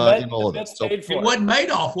in all of it. So it wasn't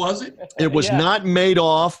Madoff, was it? It was not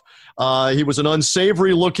Madoff. He was an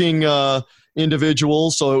unsavory-looking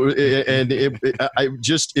individual. So,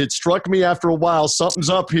 it struck me after a while, something's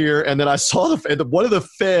up here. And then I saw one of the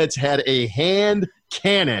feds had a hand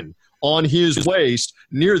cannon on his waist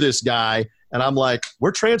near this guy, and I'm like,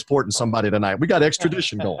 we're transporting somebody tonight. We got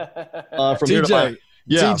extradition going from here to Miami.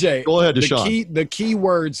 Yeah, TJ, go ahead, Deshaun. The key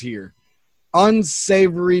words here.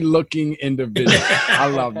 Unsavory looking individual. I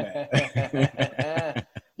love that.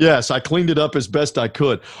 Yes, I cleaned it up as best I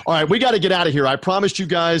could. All right, we got to get out of here. I promised you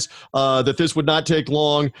guys that this would not take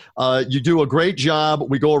long. You do a great job.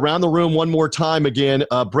 We go around the room one more time again.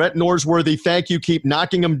 Brett Norsworthy, thank you. Keep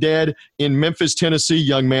knocking them dead in Memphis, Tennessee,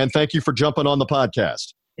 young man. Thank you for jumping on the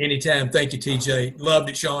podcast. Anytime. Thank you, TJ. Loved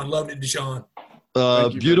it, Sean. Loved it, Deshaun.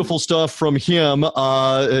 Beautiful stuff from him.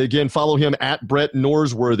 Again, follow him at Brett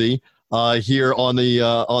Norsworthy here on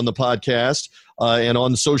the podcast. And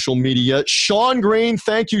on social media. Sean Green,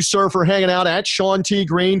 thank you, sir, for hanging out at Sean T.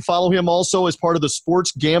 Green. Follow him also as part of the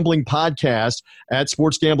Sports Gambling Podcast at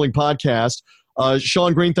Sports Gambling Podcast.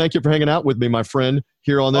 Sean Green, thank you for hanging out with me, my friend,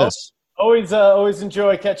 here on this. Always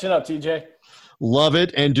enjoy catching up, TJ. Love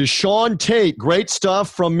it. And Deshaun Tate, great stuff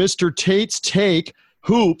from Mr. Tate's Take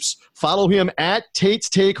Hoops. Follow him at Tate's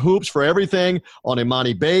Take Hoops for everything on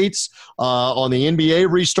Imani Bates, on the NBA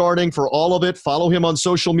restarting, for all of it. Follow him on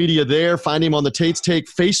social media there. Find him on the Tate's Take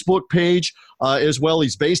Facebook page as well.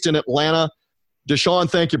 He's based in Atlanta. Deshaun,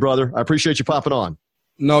 thank you, brother. I appreciate you popping on.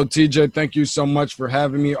 No, TJ, thank you so much for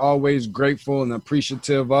having me. Always grateful and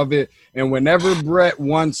appreciative of it. And whenever Brett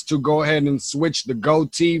wants to go ahead and switch the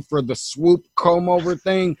goatee for the swoop comb over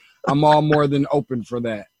thing, I'm all more than open for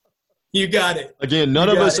that. You got it. Again, none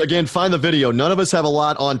of us, find the video. None of us have a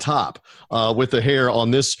lot on top with the hair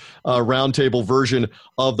on this roundtable version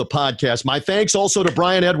of the podcast. My thanks also to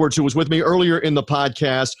Brian Edwards, who was with me earlier in the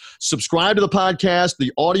podcast. Subscribe to the podcast,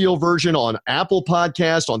 the audio version on Apple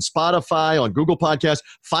Podcast, on Spotify, on Google Podcast.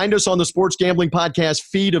 Find us on the Sports Gambling Podcast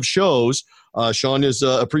feed of shows. Sean is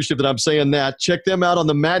appreciative that I'm saying that. Check them out on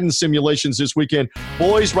the Madden simulations this weekend.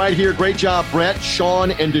 Boys, right here, great job. Brett,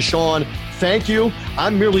 Sean, and Deshaun, thank you.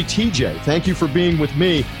 I'm merely TJ. Thank you for being with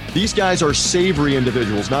me. These guys are savory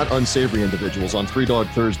individuals, not unsavory individuals on Three Dog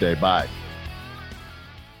Thursday. Bye.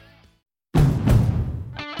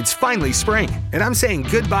 It's finally spring, and I'm saying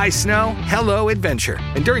goodbye snow, hello adventure.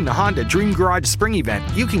 And during the Honda Dream Garage Spring Event,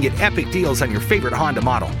 you can get epic deals on your favorite Honda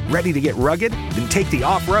model. Ready to get rugged? Then take the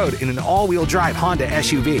off-road in an all-wheel drive Honda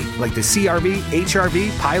SUV, like the CR-V,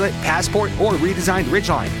 HR-V, Pilot, Passport, or redesigned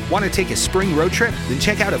Ridgeline. Want to take a spring road trip? Then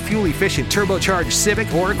check out a fuel-efficient turbocharged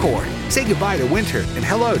Civic or Accord. Say goodbye to winter and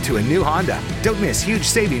hello to a new Honda. Don't miss huge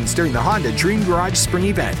savings during the Honda Dream Garage Spring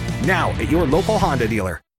Event. Now at your local Honda dealer.